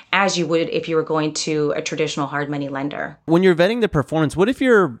to, as you would if you were going to a traditional hard money lender. When you're vetting the performance, what if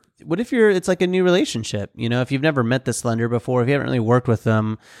it's like a new relationship? If you've never met this lender before, if you haven't really worked with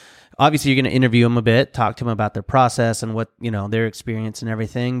them, obviously you're going to interview them a bit, talk to them about their process and what, their experience and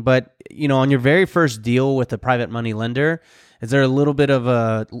everything. But, on your very first deal with a private money lender, is there a little bit of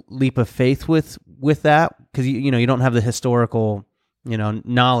a leap of faith with that? Because, you don't have the historical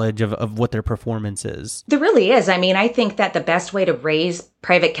knowledge of what their performance is. There really is. I think that the best way to raise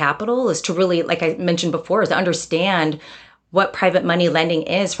private capital is to really, like I mentioned before, is to understand what private money lending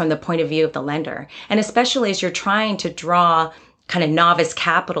is from the point of view of the lender. And especially as you're trying to draw kind of novice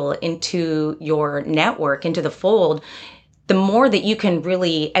capital into your network, into the fold, the more that you can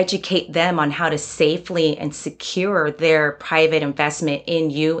really educate them on how to safely and secure their private investment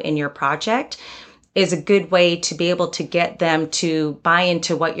in you, in your project, is a good way to be able to get them to buy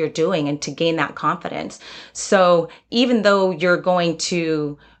into what you're doing and to gain that confidence. So even though you're going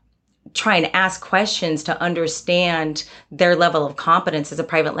to try and ask questions to understand their level of competence as a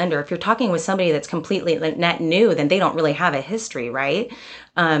private lender, if you're talking with somebody that's completely net new, then they don't really have a history, right?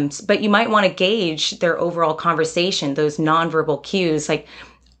 But you might want to gauge their overall conversation, those nonverbal cues, like,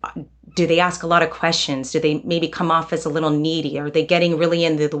 do they ask a lot of questions? Do they maybe come off as a little needy? Are they getting really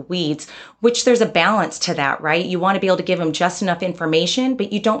into the weeds? Which there's a balance to that, right? You want to be able to give them just enough information,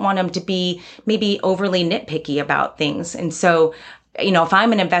 but you don't want them to be maybe overly nitpicky about things. And so, if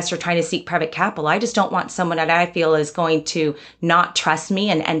I'm an investor trying to seek private capital, I just don't want someone that I feel is going to not trust me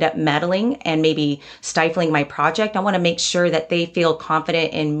and end up meddling and maybe stifling my project. I want to make sure that they feel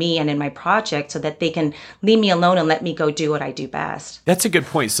confident in me and in my project so that they can leave me alone and let me go do what I do best. That's a good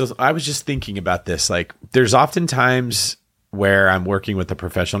point. So I was just thinking about this. Like, there's oftentimes where I'm working with a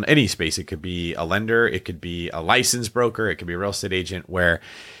professional in any space. It could be a lender, it could be a licensed broker, it could be a real estate agent, where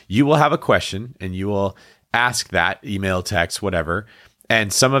you will have a question and you will ask that, email, text, whatever.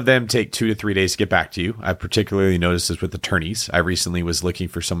 And some of them take 2 to 3 days to get back to you. I particularly noticed this with attorneys. I recently was looking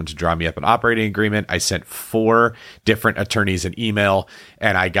for someone to draw me up an operating agreement. I sent 4 different attorneys an email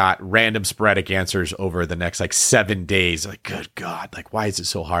and I got random sporadic answers over the next 7 days. Like, good God, why is it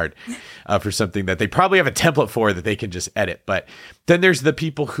so hard for something that they probably have a template for that they can just edit? But then there's the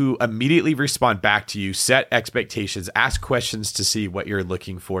people who immediately respond back to you, set expectations, ask questions to see what you're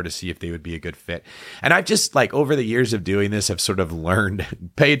looking for, to see if they would be a good fit. And I've just over the years of doing this, I've sort of learned,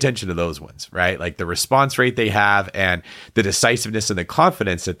 pay attention to those ones, right? Like the response rate they have and the decisiveness and the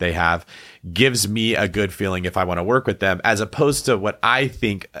confidence that they have gives me a good feeling if I want to work with them, as opposed to what I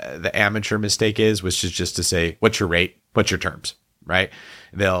think the amateur mistake is, which is just to say, what's your rate? What's your terms? Right?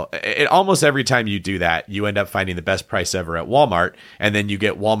 Almost every time you do that, you end up finding the best price ever at Walmart, and then you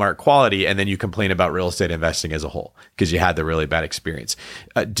get Walmart quality, and then you complain about real estate investing as a whole because you had the really bad experience.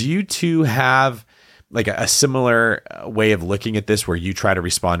 Do you two have a similar way of looking at this, where you try to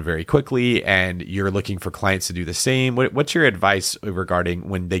respond very quickly and you're looking for clients to do the same? What's your advice regarding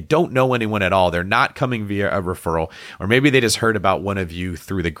when they don't know anyone at all? They're not coming via a referral, or maybe they just heard about one of you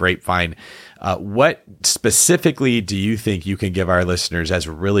through the grapevine. What specifically do you think you can give our listeners as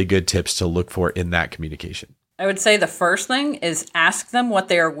really good tips to look for in that communication? I would say the first thing is ask them what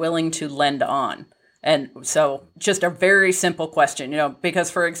they are willing to lend on. And so just a very simple question,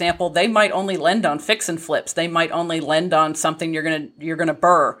 because for example, they might only lend on fix and flips. They might only lend on something you're going to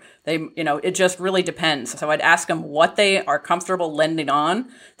burr. It just really depends. So I'd ask them what they are comfortable lending on.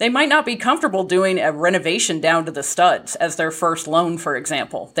 They might not be comfortable doing a renovation down to the studs as their first loan, for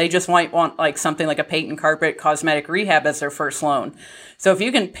example. They just might want something like a paint and carpet, cosmetic rehab as their first loan. So if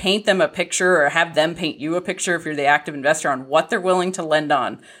you can paint them a picture or have them paint you a picture, if you're the active investor, on what they're willing to lend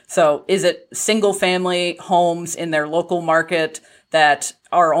on. So is it single family homes in their local market that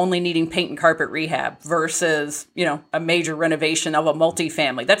are only needing paint and carpet rehab versus, a major renovation of a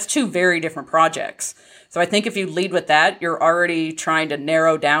multifamily? That's 2 very different projects. So I think if you lead with that, you're already trying to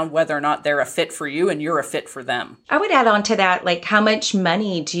narrow down whether or not they're a fit for you and you're a fit for them. I would add on to that, how much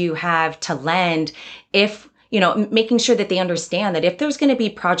money do you have to lend if, making sure that they understand that if there's going to be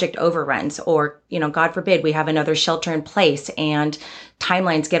project overruns or, God forbid, we have another shelter in place and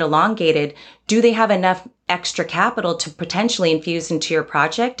timelines get elongated, do they have enough extra capital to potentially infuse into your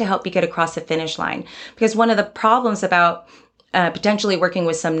project to help you get across the finish line? Because one of the problems about potentially working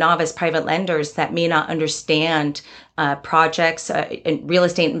with some novice private lenders that may not understand projects and real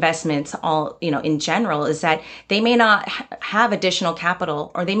estate investments all, in general, is that they may not have additional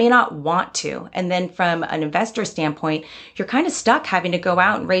capital, or they may not want to. And then from an investor standpoint, you're kind of stuck having to go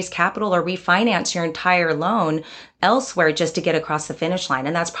out and raise capital or refinance your entire loan elsewhere just to get across the finish line.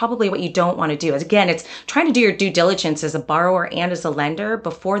 And that's probably what you don't want to do. Again, it's trying to do your due diligence as a borrower and as a lender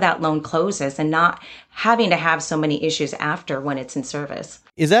before that loan closes, and not having to have so many issues after when it's in service.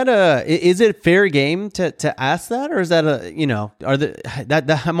 Is it fair game to ask that, or is that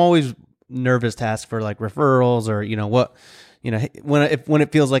that I'm always nervous to ask for referrals or when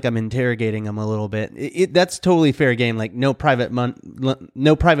it feels like I'm interrogating them a little bit. That's totally fair game. No private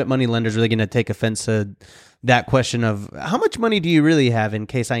money lender's really going to take offense to that question of how much money do you really have in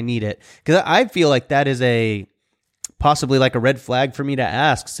case I need it? Because I feel like that is possibly a red flag for me to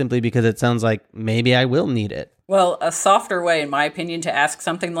ask, simply because it sounds like maybe I will need it. Well, a softer way, in my opinion, to ask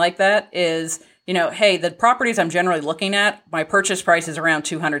something like that is, hey, the properties I'm generally looking at, my purchase price is around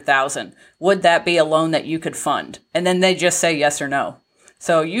 $200,000. Would that be a loan that you could fund? And then they just say yes or no.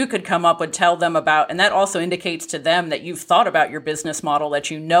 So you could come up and tell them about, and that also indicates to them that you've thought about your business model,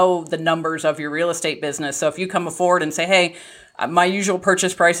 that you know the numbers of your real estate business. So if you come forward and say, hey, my usual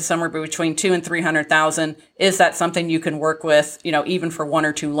purchase price is somewhere between $200,000 and $300,000. Is that something you can work with, even for 1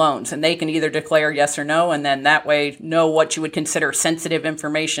 or 2 loans? And they can either declare yes or no, and then that way know what you would consider sensitive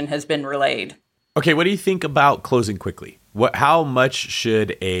information has been relayed. Okay, what do you think about closing quickly? How much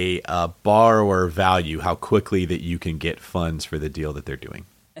should a borrower value how quickly that you can get funds for the deal that they're doing?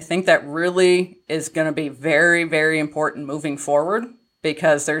 I think that really is going to be very, very important moving forward,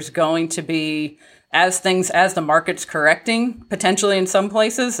 because there's going to be, as the market's correcting, potentially in some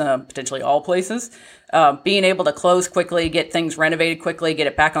places, potentially all places, being able to close quickly, get things renovated quickly, get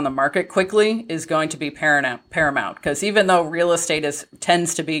it back on the market quickly is going to be paramount. Because even though real estate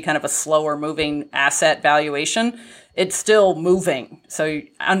tends to be kind of a slower moving asset valuation, it's still moving. So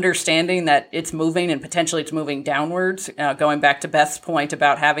understanding that it's moving and potentially it's moving downwards, going back to Beth's point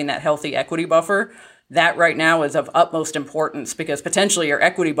about having that healthy equity buffer, that right now is of utmost importance because potentially your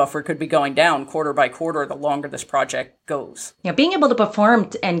equity buffer could be going down quarter by quarter the longer this project goes. Yeah, being able to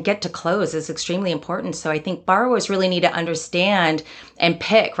perform and get to close is extremely important. So I think borrowers really need to understand and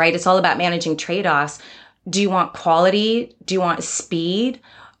pick, right? It's all about managing trade-offs. Do you want quality? Do you want speed?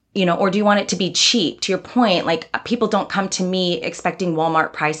 Or do you want it to be cheap? To your point, like people don't come to me expecting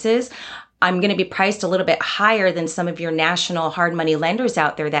Walmart prices. I'm going to be priced a little bit higher than some of your national hard money lenders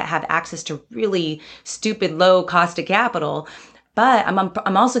out there that have access to really stupid low cost of capital. But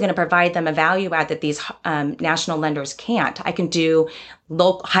I'm also going to provide them a value add that these national lenders can't. I can do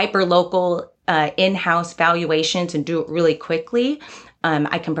hyper local in-house valuations and do it really quickly.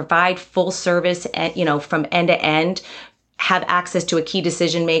 I can provide full service, from end to end, have access to a key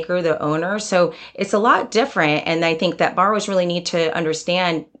decision maker, the owner. So it's a lot different. And I think that borrowers really need to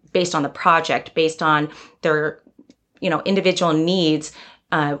understand, based on the project, based on their, individual needs,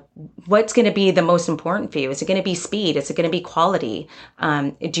 what's going to be the most important for you? Is it going to be speed? Is it going to be quality?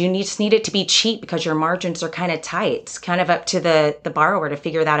 Do you just need it to be cheap because your margins are kind of tight? It's kind of up to the borrower to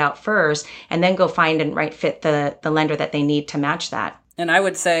figure that out first and then go find and fit the lender that they need to match that. And I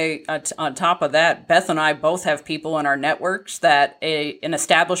would say on top of that, Beth and I both have people in our networks that an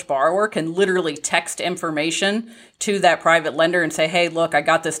established borrower can literally text information to that private lender and say, hey, look, I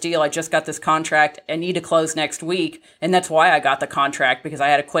got this deal. I just got this contract. I need to close next week. And that's why I got the contract, because I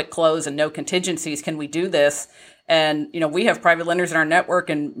had a quick close and no contingencies. Can we do this? And, we have private lenders in our network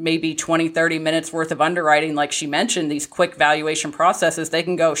and maybe 20, 30 minutes worth of underwriting. Like she mentioned, these quick valuation processes, they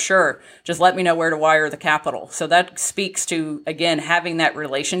can go, sure, just let me know where to wire the capital. So that speaks to, again, having that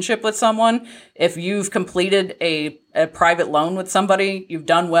relationship with someone. If you've completed a private loan with somebody, you've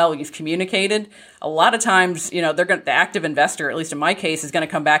done well, you've communicated. A lot of times, the active investor, at least in my case, is going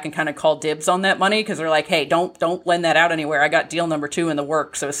to come back and kind of call dibs on that money because they're like, hey, don't lend that out anywhere. I got deal number 2 in the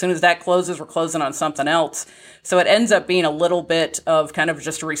works. So as soon as that closes, we're closing on something else. So it ends up being a little bit of kind of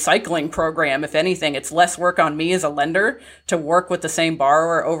just a recycling program. If anything, it's less work on me as a lender to work with the same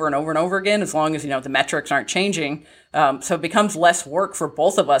borrower over and over and over again, as long as, the metrics aren't changing. So it becomes less work for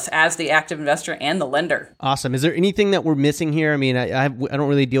both of us as the active investor and the lender. Awesome. Is there anything that we're missing here? I mean, I don't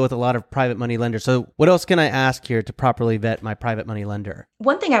really deal with a lot of private money lenders. So what else can I ask here to properly vet my private money lender?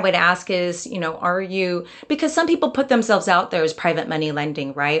 One thing I would ask is, because some people put themselves out there as private money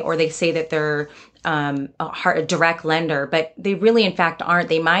lending, right? Or they say that they're a direct lender, but they really, in fact, aren't.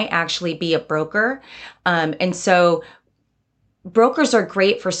 They might actually be a broker. And so brokers are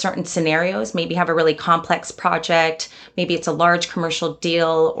great for certain scenarios. Maybe have a really complex project. Maybe it's a large commercial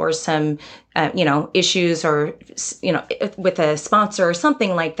deal or some, issues or, with a sponsor or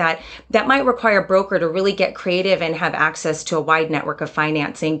something like that. That might require a broker to really get creative and have access to a wide network of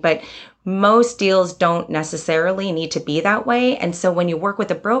financing. But most deals don't necessarily need to be that way. And so when you work with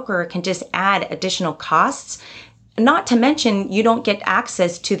a broker, it can just add additional costs. Not to mention, you don't get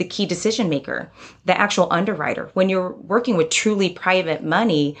access to the key decision maker, the actual underwriter. When you're working with truly private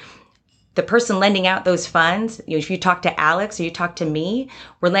money, the person lending out those funds, if you talk to Alex or you talk to me,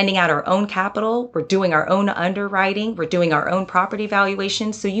 we're lending out our own capital. We're doing our own underwriting. We're doing our own property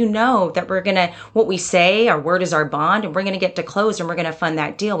valuation. So that what we say, our word is our bond, and we're going to get to close and we're going to fund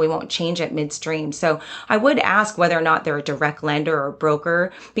that deal. We won't change it midstream. So I would ask whether or not they're a direct lender or a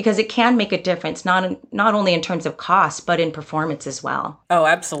broker, because it can make a difference, not only in terms of cost, but in performance as well. Oh,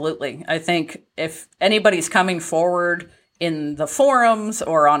 absolutely. I think if anybody's coming forward in the forums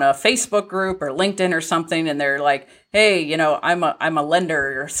or on a Facebook group or LinkedIn or something, and they're like, hey, I'm a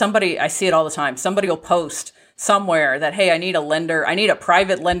lender, or somebody, I see it all the time. Somebody will post somewhere that, hey, I need a lender. I need a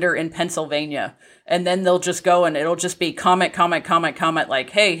private lender in Pennsylvania. And then they'll just go and it'll just be comment, like,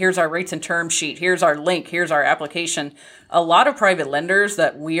 hey, here's our rates and term sheet. Here's our link. Here's our application. A lot of private lenders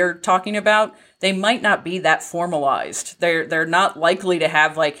that we are talking about, they might not be that formalized. They're not likely to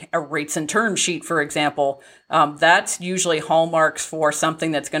have like a rates and term sheet, for example. That's usually hallmarks for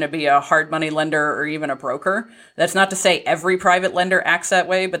something that's going to be a hard money lender or even a broker. That's not to say every private lender acts that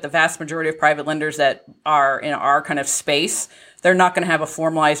way, but the vast majority of private lenders that are in our kind of space, they're not going to have a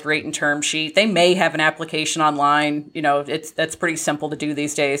formalized rate and term sheet. They may have an application online. That's pretty simple to do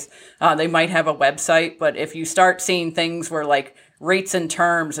these days. They might have a website, but if you start seeing things where like rates and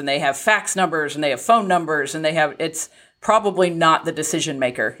terms and they have fax numbers and they have phone numbers and it's probably not the decision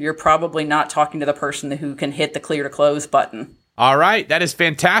maker. You're probably not talking to the person who can hit the clear to close button. All right. That is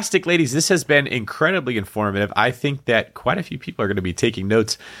fantastic, ladies. This has been incredibly informative. I think that quite a few people are going to be taking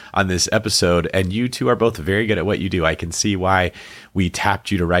notes on this episode, and you two are both very good at what you do. I can see why we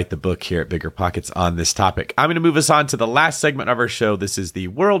tapped you to write the book here at Bigger Pockets on this topic. I'm going to move us on to the last segment of our show. This is the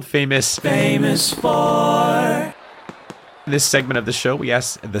world famous for. In this segment of the show, we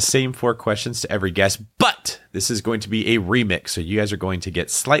ask the same 4 questions to every guest, but this is going to be a remix. So you guys are going to get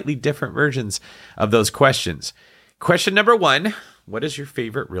slightly different versions of those questions. Question number 1, what is your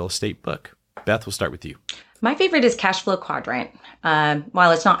favorite real estate book? Beth, we'll start with you. My favorite is Cash Flow Quadrant.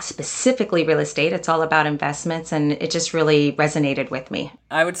 While it's not specifically real estate, it's all about investments, and it just really resonated with me.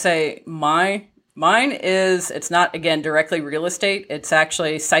 I would say mine is, it's not, again, directly real estate. It's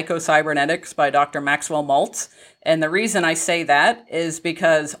actually Psycho-Cybernetics by Dr. Maxwell Maltz. And the reason I say that is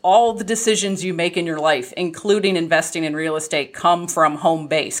because all the decisions you make in your life, including investing in real estate, come from home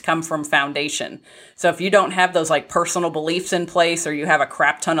base, come from foundation. So if you don't have those like personal beliefs in place, or you have a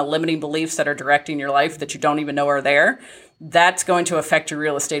crap ton of limiting beliefs that are directing your life that you don't even know are there, that's going to affect your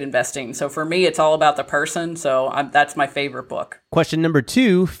real estate investing. So for me, it's all about the person. So that's my favorite book. Question number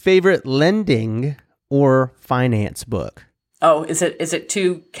 2, favorite lending or finance book? Oh, is it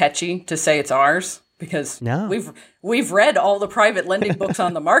too catchy to say it's ours? Because no. we've read all the private lending books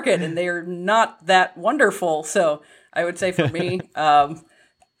on the market, and they're not that wonderful. So I would say for me, that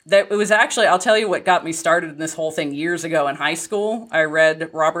it was actually, I'll tell you what got me started in this whole thing years ago in high school. I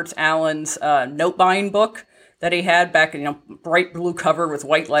read Robert Allen's note buying book that he had back, bright blue cover with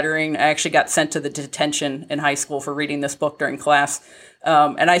white lettering. I actually got sent to the detention in high school for reading this book during class.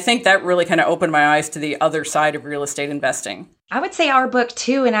 And I think that really kind of opened my eyes to the other side of real estate investing. I would say our book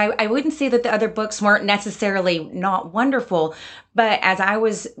too, and I wouldn't say that the other books weren't necessarily not wonderful, but as I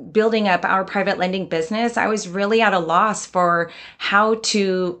was building up our private lending business, I was really at a loss for how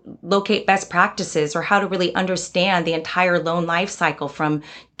to locate best practices or how to really understand the entire loan life cycle, from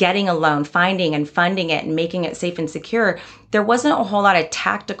getting a loan, finding and funding it, and making it safe and secure. There wasn't a whole lot of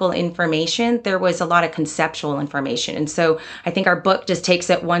tactical information. There was a lot of conceptual information. And so I think our book just takes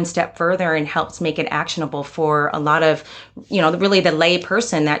it one step further and helps make it actionable for a lot of, really the lay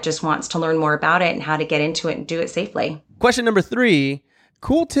person that just wants to learn more about it and how to get into it and do it safely. Question number 3,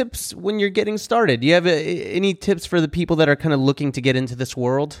 cool tips when you're getting started. Do you have any tips for the people that are kind of looking to get into this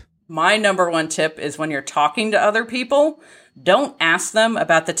world? My number 1 tip is when you're talking to other people, don't ask them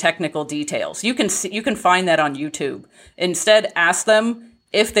about the technical details. You can find that on YouTube. Instead, ask them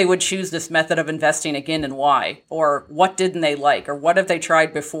if they would choose this method of investing again and why, or what didn't they like, or what have they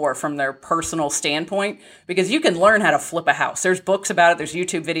tried before from their personal standpoint, because you can learn how to flip a house. There's books about it, there's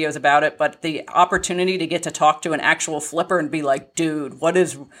YouTube videos about it, but the opportunity to get to talk to an actual flipper and be like, dude, what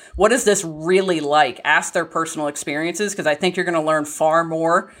is this really like? Ask their personal experiences, because I think you're going to learn far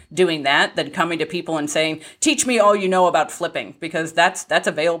more doing that than coming to people and saying, teach me all you know about flipping, because that's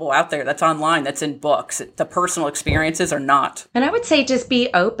available out there, that's online, that's in books. The personal experiences are not. And I would say just be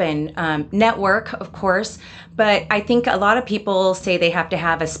open, network, of course, but I think a lot of people say they have to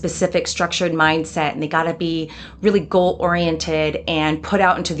have a specific structured mindset and they got to be really goal oriented and put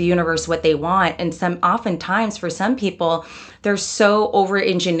out into the universe what they want. And oftentimes for some people, they're so over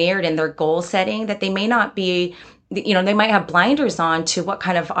engineered in their goal setting that they may not be, they might have blinders on to what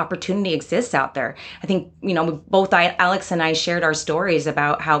kind of opportunity exists out there. I think, both Alex and I shared our stories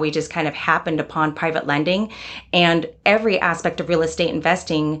about how we just kind of happened upon private lending, and every aspect of real estate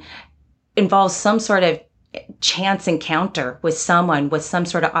investing involves some sort of chance encounter with someone with some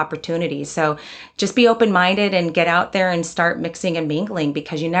sort of opportunity. So just be open-minded and get out there and start mixing and mingling,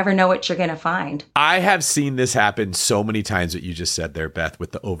 because you never know what you're going to find. I have seen this happen so many times, what you just said there, Beth,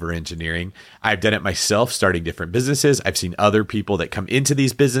 with the over-engineering. I've done it myself, starting different businesses. I've seen other people that come into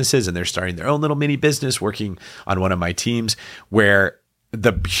these businesses and they're starting their own little mini business, working on one of my teams, where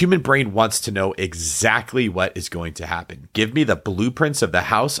the human brain wants to know exactly what is going to happen. Give me the blueprints of the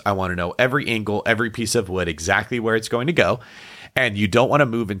house. I want to know every angle, every piece of wood, exactly where it's going to go. And you don't want to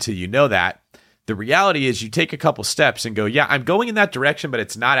move until you know that. The reality is you take a couple steps and go, yeah, I'm going in that direction, but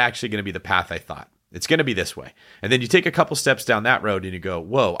it's not actually going to be the path I thought. It's going to be this way. And then you take a couple steps down that road and you go,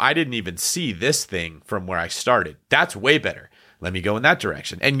 whoa, I didn't even see this thing from where I started. That's way better. Let me go in that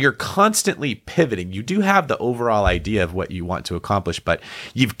direction. And you're constantly pivoting. You do have the overall idea of what you want to accomplish, but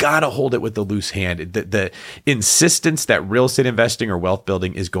you've got to hold it with the loose hand. The insistence that real estate investing or wealth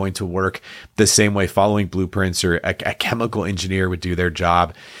building is going to work the same way following blueprints or a chemical engineer would do their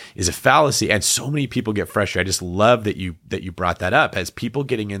job is a fallacy. And so many people get frustrated. I just love that you brought that up, as people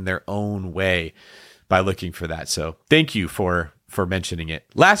getting in their own way by looking for that. So thank you for mentioning it.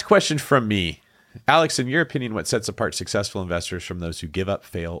 Last question from me. Alex, in your opinion, what sets apart successful investors from those who give up,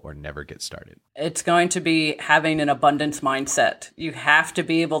 fail, or never get started? It's going to be having an abundance mindset. You have to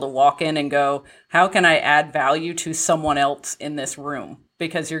be able to walk in and go, how can I add value to someone else in this room?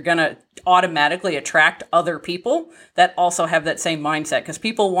 because you're going to automatically attract other people that also have that same mindset, because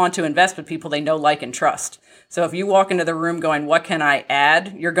people want to invest with people they know, like, and trust. So if you walk into the room going, what can I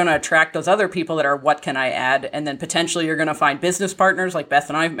add? You're going to attract those other people that are, what can I add? And then potentially you're going to find business partners like Beth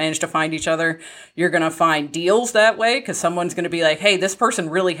and I managed to find each other. You're going to find deals that way, because someone's going to be like, hey, this person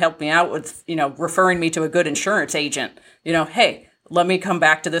really helped me out with, referring me to a good insurance agent. Hey, let me come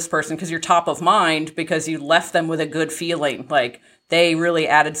back to this person, because you're top of mind because you left them with a good feeling. Like, they really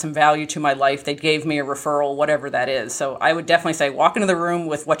added some value to my life. They gave me a referral, whatever that is. So I would definitely say walk into the room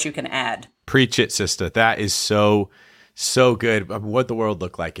with what you can add. Preach it, sister. That is so good. What the world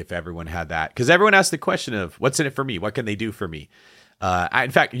look like if everyone had that? Because everyone asks the question of, what's in it for me? What can they do for me? In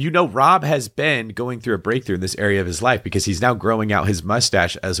fact, Rob has been going through a breakthrough in this area of his life, because he's now growing out his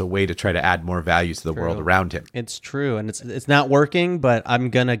mustache as a way to try to add more value to the world around him. It's true. And it's not working, but I'm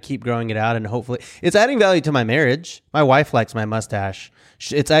going to keep growing it out, and hopefully it's adding value to my marriage. My wife likes my mustache.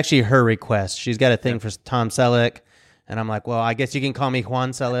 It's actually her request. She's got a thing for Tom Selleck. And I'm like, well, I guess you can call me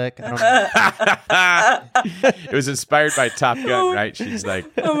Juan Selleck. It was inspired by Top Gun, right? She's like,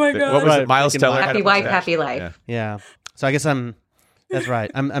 oh my God. What was it? Miles Teller. Happy wife, happy life. Yeah. So I guess that's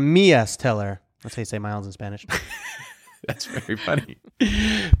right. I'm Mias Teller. That's how you say Miles in Spanish. That's very funny.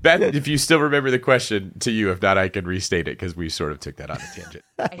 Beth, if you still remember the question to you, if not, I can restate it, because we sort of took that on a tangent.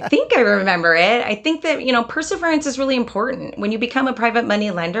 I think I remember it. I think that, perseverance is really important. When you become a private money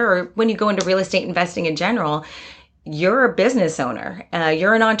lender, or when you go into real estate investing in general, you're a business owner.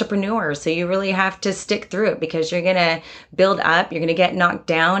 You're an entrepreneur. So you really have to stick through it, because you're going to build up, you're going to get knocked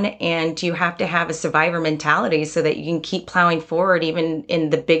down, and you have to have a survivor mentality so that you can keep plowing forward even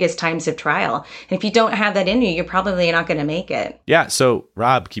in the biggest times of trial. And if you don't have that in you, you're probably not going to make it. Yeah. So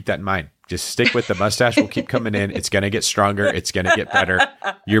Rob, keep that in mind. Just stick with the mustache. Will keep coming in. It's going to get stronger. It's going to get better.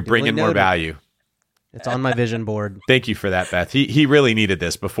 You're bringing more value. It's on my vision board. Thank you for that, Beth. He really needed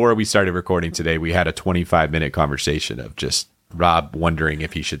this. Before we started recording today, we had a 25-minute conversation of just Rob wondering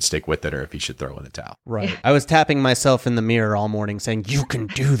if he should stick with it or if he should throw in the towel. Right. I was tapping myself in the mirror all morning saying, you can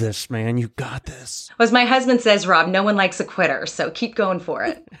do this, man. You got this. As my husband says, Rob, no one likes a quitter, so keep going for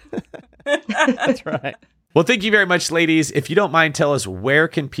it. That's right. Well, thank you very much, ladies. If you don't mind, tell us, where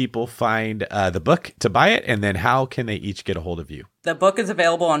can people find the book to buy it, and then how can they each get a hold of you? The book is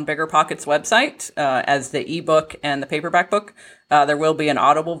available on BiggerPockets' website as the ebook and the paperback book. There will be an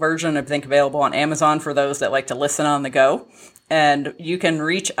Audible version, I think, available on Amazon for those that like to listen on the go. And you can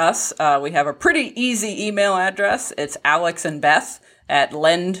reach us. We have a pretty easy email address. It's Alex and Beth at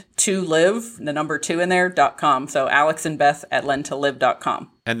lend2live, the number 2 in there, .com. So Alex and Beth at lend2live.com.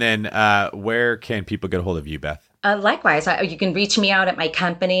 And then where can people get a hold of you, Beth? Likewise, you can reach me out at my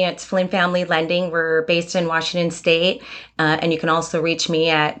company. It's Flynn Family Lending. We're based in Washington State. And you can also reach me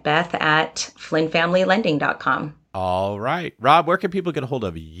at Beth at flynnfamilylending.com. All right. Rob, where can people get a hold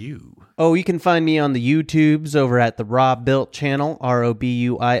of you? Oh, you can find me on the YouTubes over at the Rob Built channel,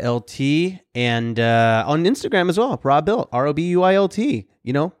 ROBUILT, and on Instagram as well, Rob Built, ROBUILT.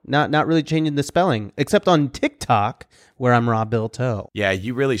 Not really changing the spelling, except on TikTok, where I'm Rob Builto. Yeah,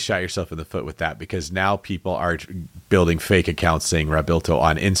 you really shot yourself in the foot with that, because now people are building fake accounts saying Rob Builto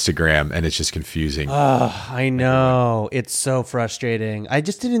on Instagram, and it's just confusing. Oh, I know. It's so frustrating. I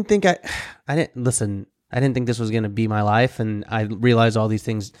just didn't think I didn't think this was going to be my life, and I realized all these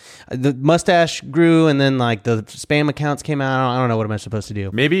things. The mustache grew, and then like the spam accounts came out. I don't know what am I supposed to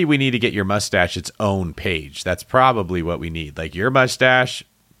do. Maybe we need to get your mustache its own page. That's probably what we need. Like your mustache,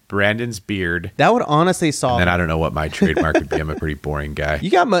 Brandon's beard. That would honestly solve. And then I don't know what my trademark would be. I'm a pretty boring guy. You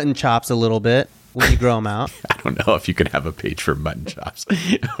got mutton chops a little bit when you grow them out. I don't know if you could have a page for mutton chops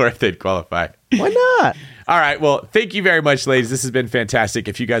or if they'd qualify. Why not? All right. Well, thank you very much, ladies. This has been fantastic.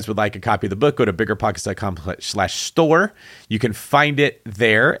 If you guys would like a copy of the book, go to biggerpockets.com/store. You can find it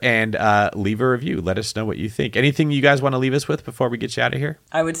there and leave a review. Let us know what you think. Anything you guys want to leave us with before we get you out of here?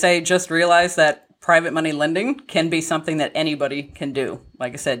 I would say just realize that private money lending can be something that anybody can do.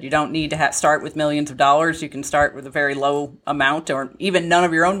 Like I said, you don't need to start with millions of dollars. You can start with a very low amount or even none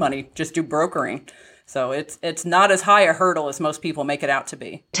of your own money. Just do brokering. So it's not as high a hurdle as most people make it out to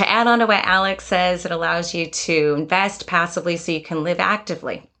be. To add on to what Alex says, it allows you to invest passively so you can live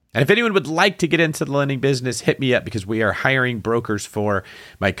actively. And if anyone would like to get into the lending business, hit me up, because we are hiring brokers for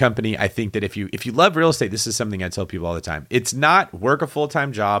my company. I think that if you love real estate, this is something I tell people all the time. It's not work a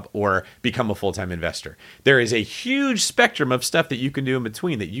full-time job or become a full-time investor. There is a huge spectrum of stuff that you can do in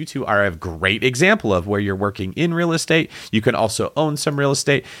between that you two are a great example of, where you're working in real estate. You can also own some real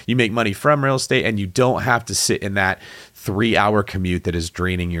estate. You make money from real estate, and you don't have to sit in that 3-hour commute that is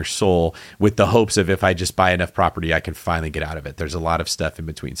draining your soul with the hopes of, if I just buy enough property, I can finally get out of it. There's a lot of stuff in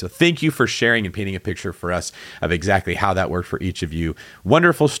between. So thank you for sharing and painting a picture for us of exactly how that worked for each of you.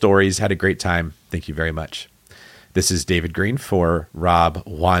 Wonderful stories. Had a great time. Thank you very much. This is David Green for Rob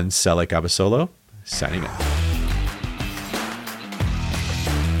Juan Selleck Abasolo, signing off.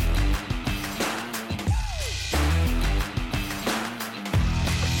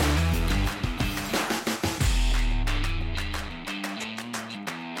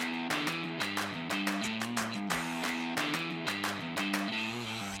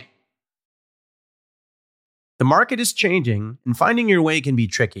 The market is changing, and finding your way can be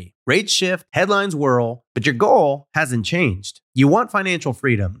tricky. Rates shift, headlines whirl, but your goal hasn't changed. You want financial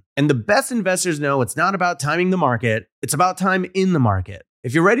freedom, and the best investors know it's not about timing the market, it's about time in the market.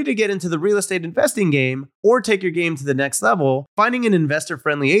 If you're ready to get into the real estate investing game or take your game to the next level, finding an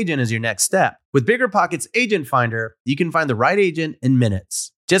investor-friendly agent is your next step. With BiggerPockets Agent Finder, you can find the right agent in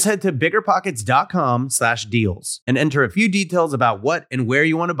minutes. Just head to biggerpockets.com/deals and enter a few details about what and where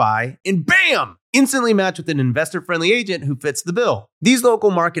you want to buy, and bam! Instantly match with an investor-friendly agent who fits the bill. These local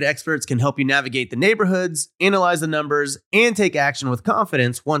market experts can help you navigate the neighborhoods, analyze the numbers, and take action with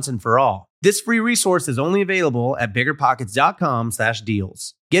confidence once and for all. This free resource is only available at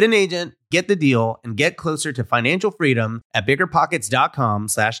biggerpockets.com/deals. Get an agent, get the deal, and get closer to financial freedom at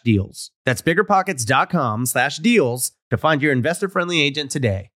biggerpockets.com/deals. That's biggerpockets.com/deals to find your investor-friendly agent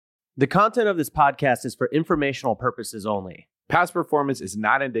today. The content of this podcast is for informational purposes only. Past performance is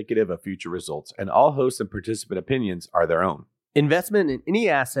not indicative of future results, and all host and participant opinions are their own. Investment in any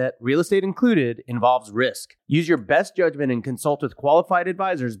asset, real estate included, involves risk. Use your best judgment and consult with qualified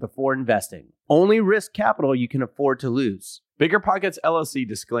advisors before investing. Only risk capital you can afford to lose. BiggerPockets LLC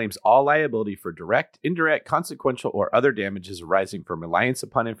disclaims all liability for direct, indirect, consequential, or other damages arising from reliance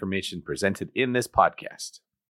upon information presented in this podcast.